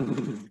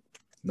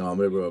 No, I'm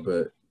gonna, bro.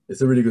 But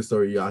it's a really good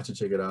story. Y'all should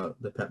check it out.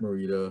 The Pat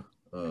Morita.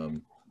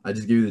 I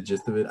just gave you the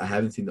gist of it. I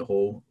haven't seen the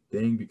whole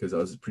thing because I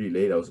was pretty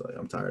late. I was like,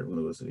 I'm tired. I'm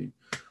gonna go to sleep.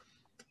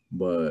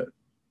 But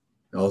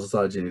I also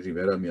saw Jenny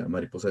Rivera,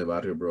 Mariposa de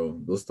Barrio, bro.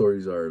 Those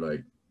stories are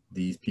like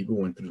these people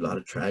went through a lot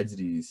of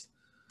tragedies.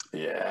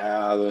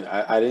 Yeah,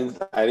 I didn't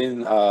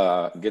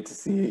get to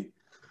see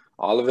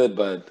all of it,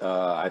 but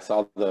I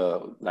saw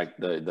the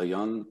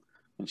young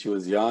when she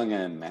was young,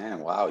 and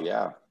man, wow,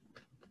 yeah,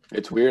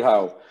 it's weird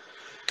how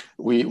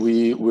we're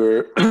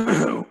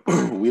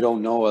we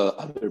don't know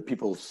other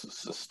people's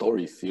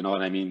stories. You know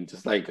what I mean?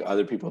 Just like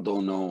other people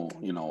don't know,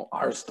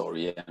 our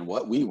story and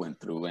what we went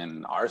through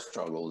and our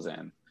struggles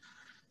and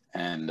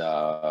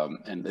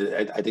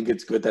I think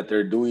it's good that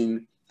they're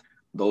doing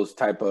those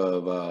type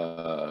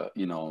of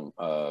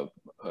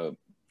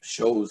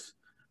shows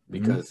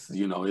Mm-hmm. because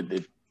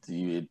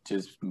it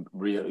just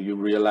you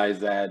realize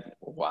that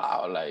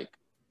wow, like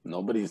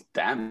nobody's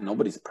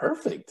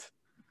perfect.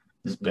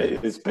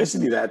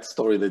 Especially that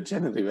story, the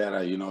Jenny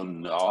Rivera,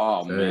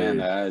 oh man,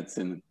 Hey, rest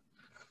in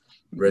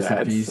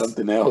that's peace.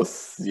 something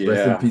else. Rest in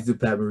Yeah. peace to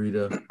Pat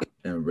Morita,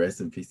 and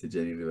rest in peace to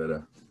Jenny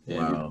Rivera. Jenny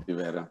Wow.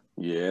 Rivera.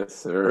 Yes,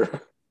 sir.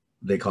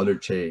 They called her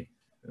Che.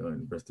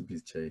 Rest in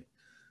peace, Che.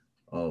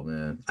 Oh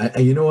man,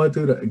 you know what,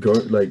 dude?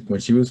 Like when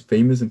she was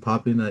famous and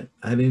popping, I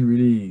didn't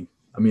really.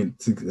 I mean,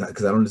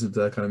 because I don't listen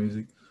to that kind of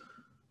music.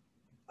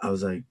 I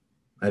was like,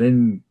 I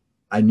didn't.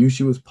 I knew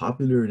she was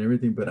popular and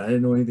everything, but I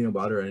didn't know anything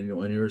about her. I didn't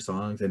know any of her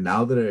songs. And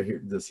now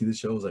that see the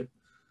show, I was like,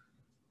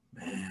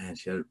 man,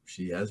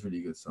 she has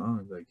really good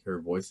songs. Like her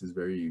voice is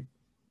very.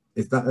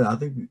 It's not. I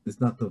think it's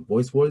not the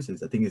voice.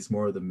 I think it's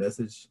more of the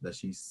message that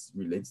she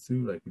relates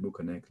to. Like people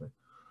connect. Like,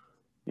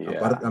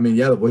 Yeah. I mean,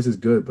 yeah, the voice is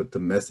good, but the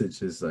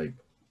message is like,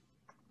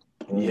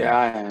 boom.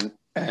 Yeah,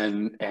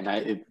 and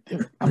I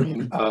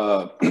mean,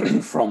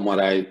 from what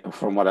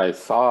I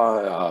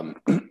saw,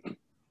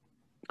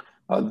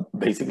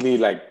 Basically,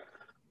 like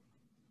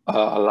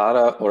a lot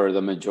of, or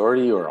the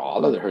majority, or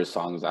all of her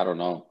songs, I don't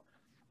know.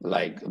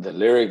 Like the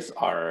lyrics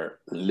are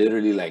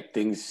literally like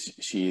things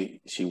she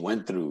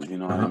went through, you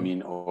know what I Uh-huh.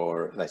 mean,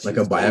 or that Like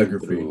a she's going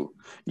biography. through.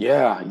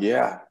 Yeah,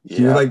 yeah,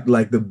 She was yeah,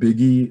 like the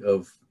Biggie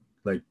of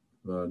like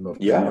norteño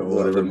yeah. or The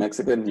whatever,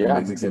 Mexican, the yeah,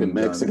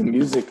 Mexican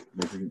music.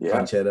 Mexican Yeah.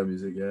 ranchera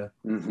music. Yeah,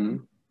 Mm-hmm.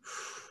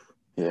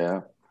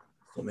 Yeah.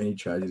 so many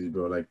tragedies,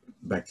 bro. Like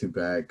back to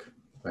back,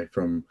 like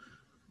from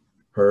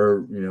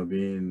her,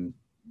 being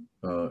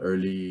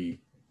early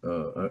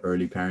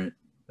parent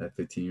at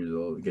 15 years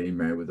old, getting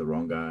married with the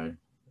wrong guy,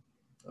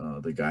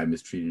 the guy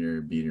mistreating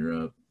her, beating her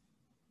up,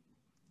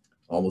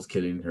 almost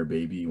killing her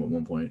baby at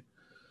one point,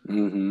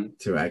 Mm-hmm.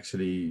 to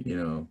actually, She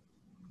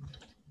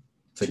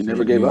sexually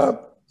never gave abuse,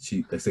 up.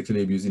 she like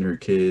sexually abusing her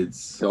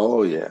kids.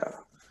 Oh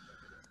yeah.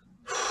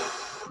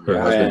 Her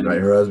Yeah, husband, right?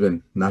 and Her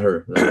husband, not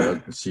her.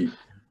 Her husband.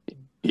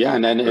 yeah,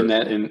 and then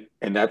Her,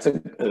 and that's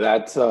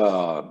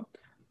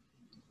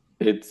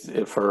it's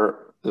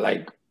for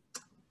like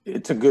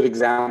it's a good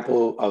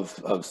example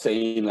of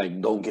saying like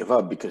don't give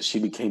up, because she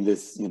became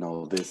this,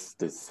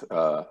 this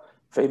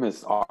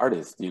famous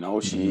artist.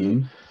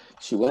 mhm.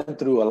 She went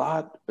through a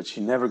lot, but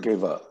she never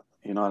gave up.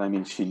 You know what I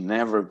mean? She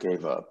never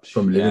gave up.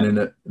 From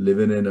And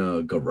living in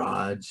a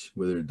garage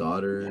with her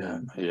daughter, yeah,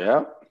 and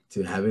yeah,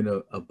 to having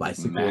a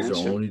bicycle as her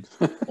mansion.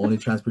 only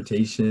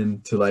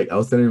transportation, to like I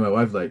was telling my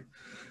wife, like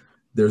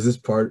there's this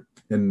part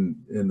in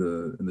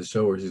the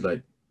show where she's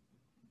like,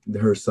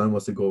 her son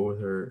wants to go with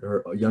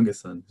her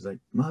youngest son. He's like,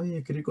 mami,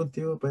 yo quiero ir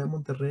contigo para allá a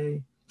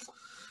Monterrey.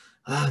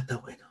 Ah,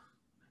 está bueno.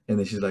 And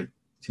then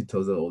she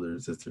tells the older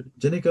sister,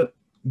 Jenica,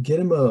 get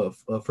him a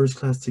first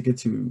class ticket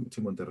to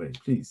Monterrey,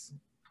 please.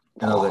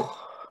 And I was like,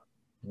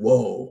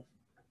 whoa,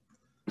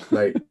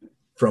 like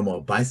from a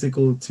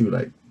bicycle to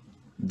like,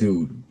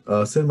 dude,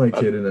 send my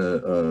kid in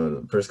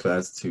a first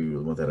class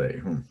to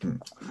Monterrey.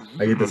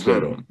 Ahí te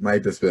espero.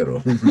 Ahí te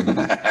espero.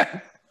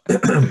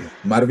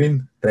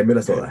 Marvin, tráeme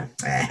la soda.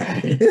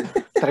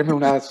 Tráeme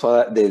una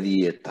soda de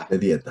dieta. De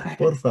dieta,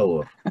 por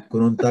favor.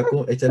 Con un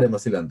taco, échale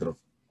más cilantro.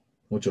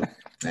 Mucho.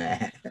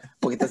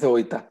 Poquita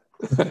cebollita.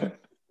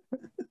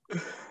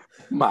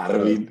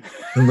 Marvin.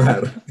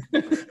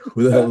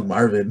 Who the hell is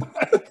Marvin?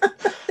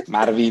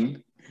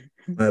 Marvin.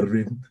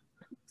 Marvin.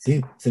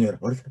 Sí, señor.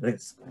 Ahorita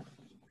regreso.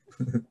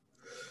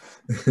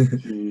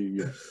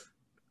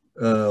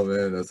 Oh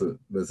man, that's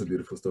a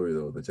beautiful story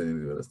though, the Jenny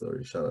Rivera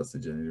story. Shout outs to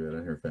Jenny Rivera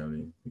and her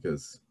family,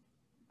 because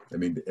I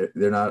mean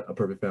they're not a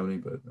perfect family,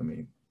 but I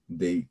mean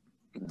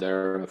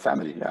they're a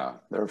family. Yeah,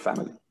 they're a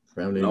family.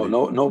 family.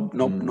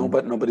 No,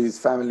 but nobody's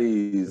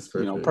family It's is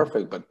perfect.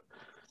 perfect, but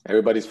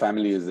everybody's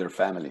family is their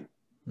family.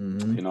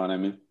 Mm-hmm. You know what I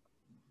mean?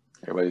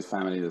 Everybody's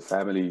family is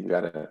family. You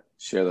gotta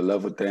share the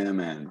love with them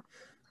and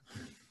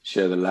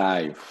share the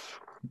life.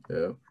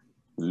 Yeah.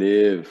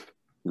 Live,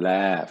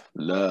 laugh,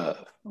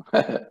 love.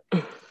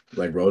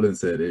 Like Roland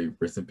said, hey,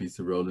 rest in peace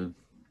to Roland.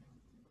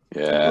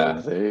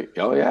 Yeah. There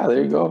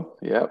you go.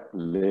 Yep.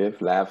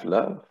 Live, laugh,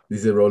 love.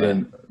 Dice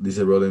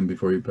Roland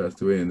before he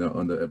passed away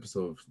on the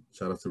episode.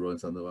 Shout out to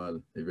Roland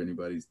Sandoval. If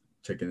anybody's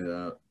checking it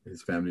out,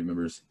 his family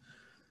members,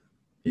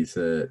 he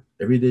said,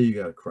 every day you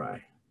gotta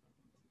cry.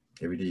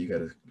 Every day you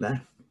gotta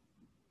laugh.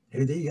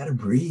 Every day you gotta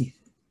breathe.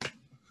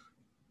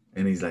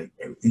 And he's like,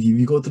 if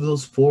you go through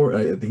those four,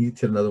 I think he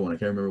said another one. I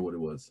can't remember what it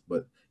was,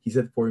 but he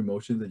said 4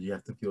 emotions that you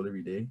have to feel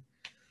every day.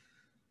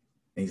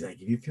 And he's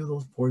like, if you feel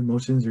those 4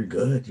 emotions, you're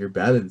good. You're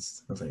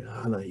balanced. I was like,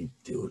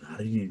 dude, how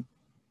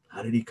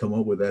did he come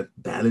up with that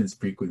balance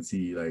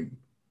frequency? Like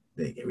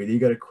every day you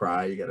gotta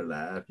cry, you gotta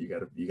laugh, you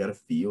gotta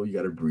feel, you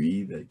gotta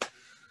breathe. Like,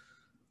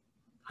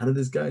 how did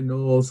this guy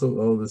know also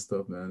all this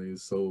stuff, man?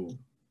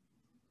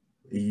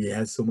 He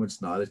has so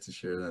much knowledge to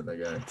share,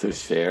 that guy. To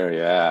share,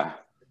 yeah.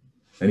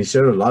 And he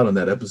shared a lot on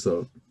that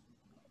episode.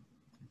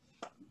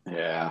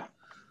 Yeah.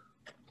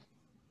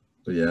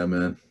 But yeah,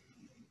 man.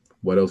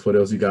 What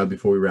else you got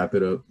before we wrap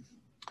it up?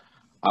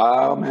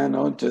 Oh man,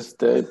 no, just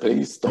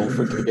please don't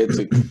forget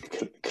to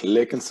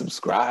click and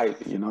subscribe.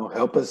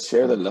 Help us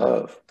share the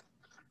love.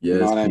 Yes, you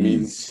know what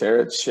please. I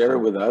mean? Share it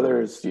with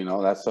others.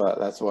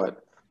 That's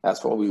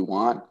what we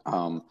want.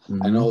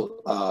 I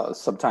know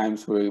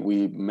sometimes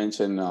we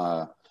mention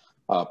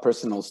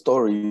personal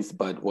stories,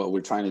 but what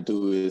we're trying to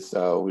do is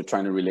we're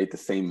trying to relate the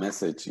same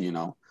message.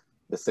 To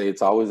say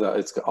it's always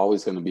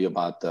going to be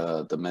about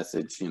the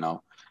message.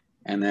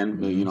 And then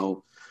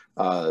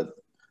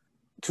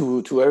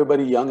to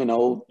everybody young and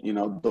old,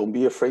 don't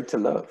be afraid to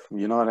love.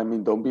 You know what I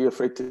mean? Don't be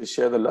afraid to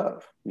share the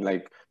love.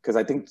 Like, because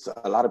I think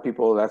a lot of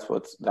people, that's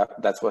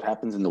what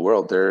happens in the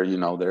world. They're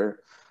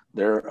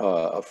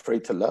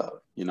afraid to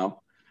love.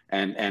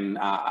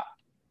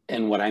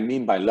 And what I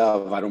mean by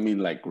love, I don't mean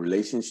like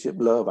relationship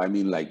love. I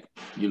mean like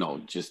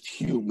just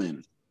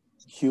human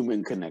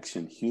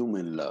connection,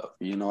 human love.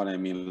 You know what I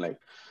mean? Like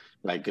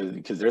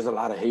because there's a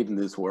lot of hate in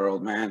this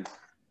world, man,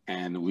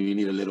 and we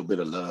need a little bit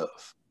of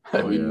love.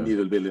 We need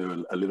a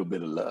little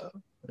bit of love.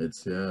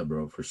 Yeah,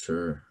 bro, for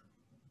sure.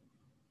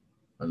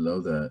 I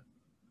love that.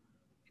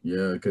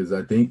 Yeah, because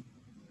I think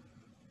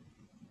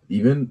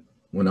even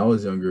when I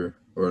was younger,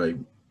 or like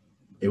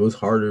it was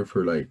harder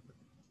for like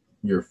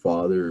your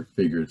father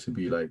figure to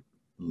be like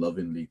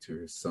lovingly to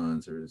his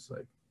sons, or it's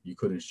like you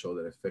couldn't show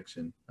that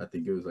affection. I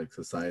think it was like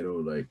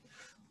societal, like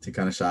to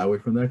kind of shy away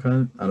from that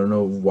kind. I don't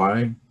know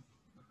why.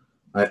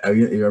 I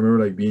remember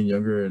like being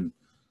younger and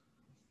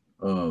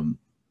um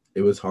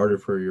it was harder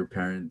for your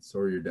parents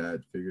or your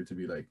dad figure to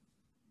be like,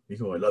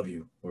 Nico, I love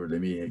you, or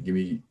let me give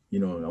me, I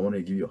want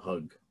to give you a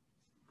hug.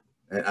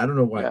 And I don't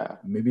know why. Yeah.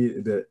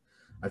 Maybe that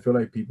I feel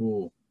like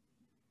people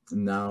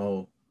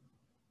now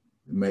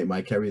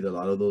might carry a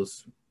lot of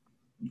those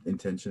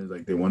intentions.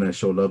 Like they want to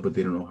show love, but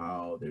they don't know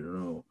how. They don't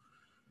know,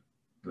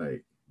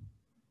 like,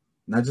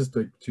 not just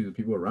like to the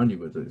people around you,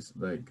 but just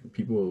like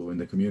people in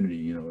the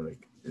community.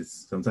 Like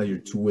it's sometimes you're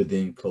too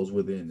within, close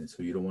within, and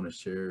so you don't want to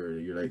share, or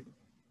you're like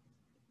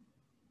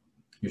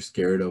you're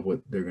scared of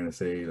what they're gonna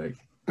say. Like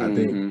I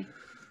think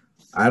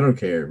I don't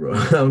care, bro.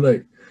 I'm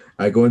like,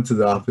 I go into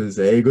the office,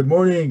 hey, good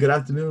morning, good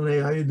afternoon, hey,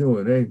 how you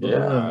doing? Hey, blah,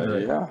 blah, blah.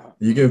 Like, yeah.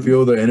 You can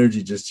feel the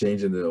energy just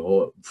changing, the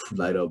whole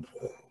light up.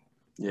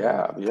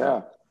 Yeah,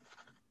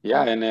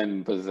 and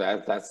then but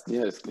that's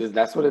yes,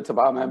 that's what it's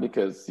about, man.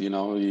 Because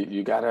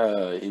you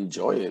gotta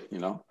enjoy it. You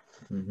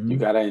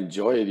gotta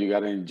enjoy it. You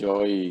gotta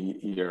enjoy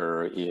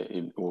your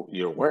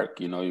work.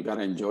 You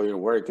gotta enjoy your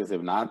work, because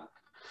if not,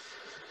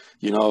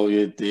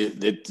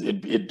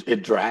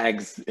 it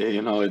drags.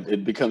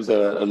 It becomes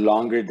a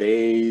longer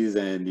days,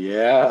 and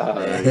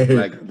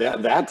like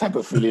that type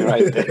of feeling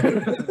right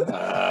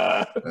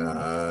there.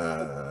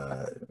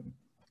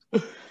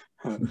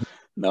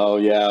 No,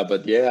 yeah,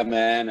 but yeah,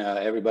 man,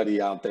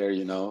 everybody out there,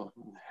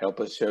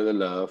 help us share the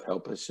love.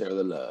 Help us share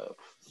the love.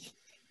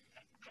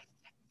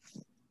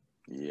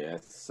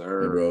 Yes,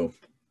 sir. Hey, bro.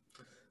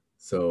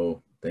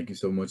 So thank you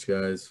so much,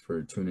 guys,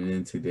 for tuning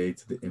in today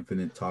to the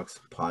Infinite Talks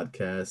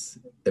podcast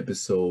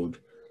episode.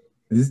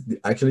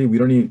 Actually, we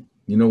don't even.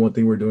 One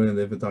thing we're doing in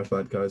the Infinite Talks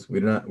podcast,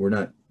 we're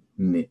not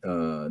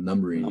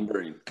numbering.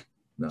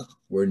 No,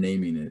 we're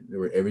naming it.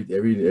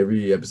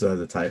 Every episode has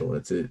a title.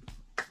 That's it.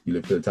 You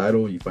look for the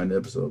title, you find the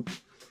episode.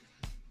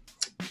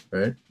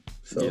 Right?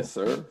 So, yes,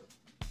 sir.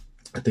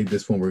 I think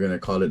this one we're gonna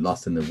call it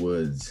 "Lost in the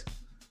Woods."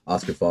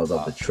 Oscar falls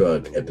off the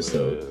truck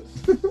episode.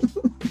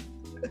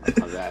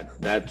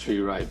 that tree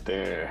right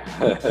there.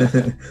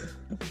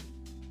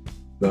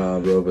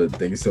 Nah, bro, but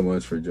thank you so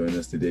much for joining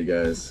us today,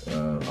 guys.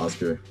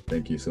 Oscar,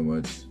 thank you so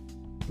much.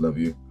 Love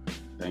you.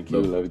 Thank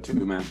you. Love you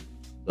too, man.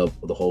 Love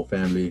the whole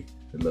family.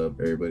 I love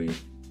everybody.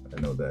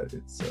 I know that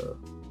it's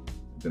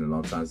been a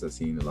long time since I've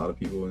seen a lot of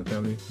people in the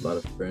family, a lot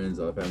of friends,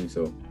 a lot of family.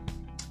 So if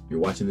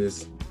you're watching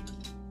this,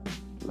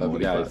 love you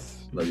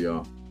guys. Love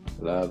y'all.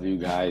 Love you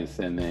guys.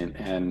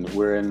 And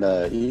we're in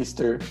the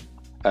Easter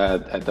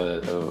at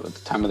the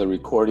time of the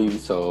recording.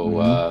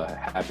 So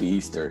happy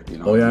Easter.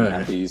 Oh yeah.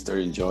 Happy Easter.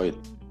 Enjoy it.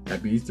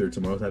 Happy Easter.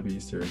 Tomorrow's happy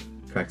Easter.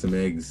 Crack some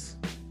eggs.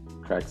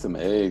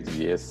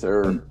 Yes,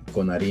 sir.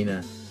 Con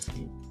harina.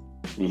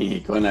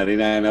 Con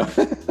harina, I know.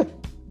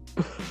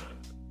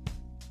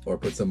 Or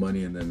put some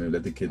money and then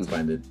let the kids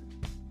find it.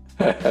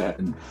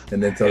 and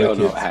then tell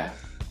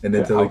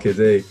the kids,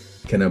 hey,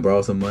 can I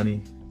borrow some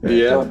money?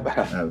 Yeah.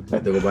 I have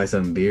to go buy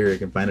some beer I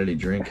can finally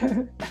drink.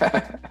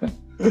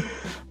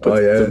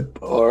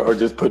 Or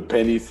just put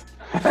pennies.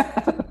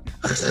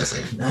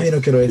 No, yo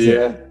no quiero ese.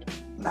 Yeah.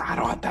 No, I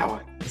don't want that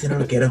one. Ese no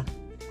lo quiero.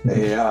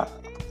 Yeah.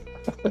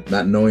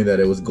 Not knowing that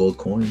it was gold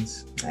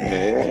coins.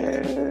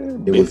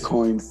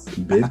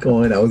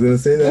 Bitcoin. I was gonna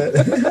say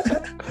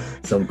that.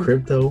 Some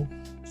crypto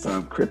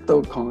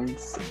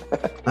coins.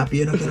 Papi,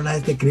 yo no quiero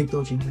nada de este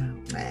cripto, chingado.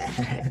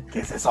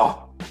 ¿Qué es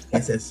eso? ¿Qué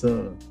es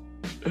eso?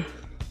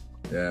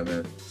 Yeah,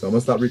 man. So I'm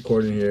gonna stop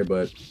recording here,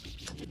 but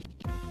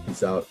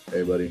peace out,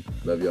 everybody.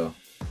 Love y'all.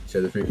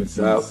 Share the frequencies.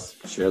 Peace out.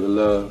 Share the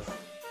love.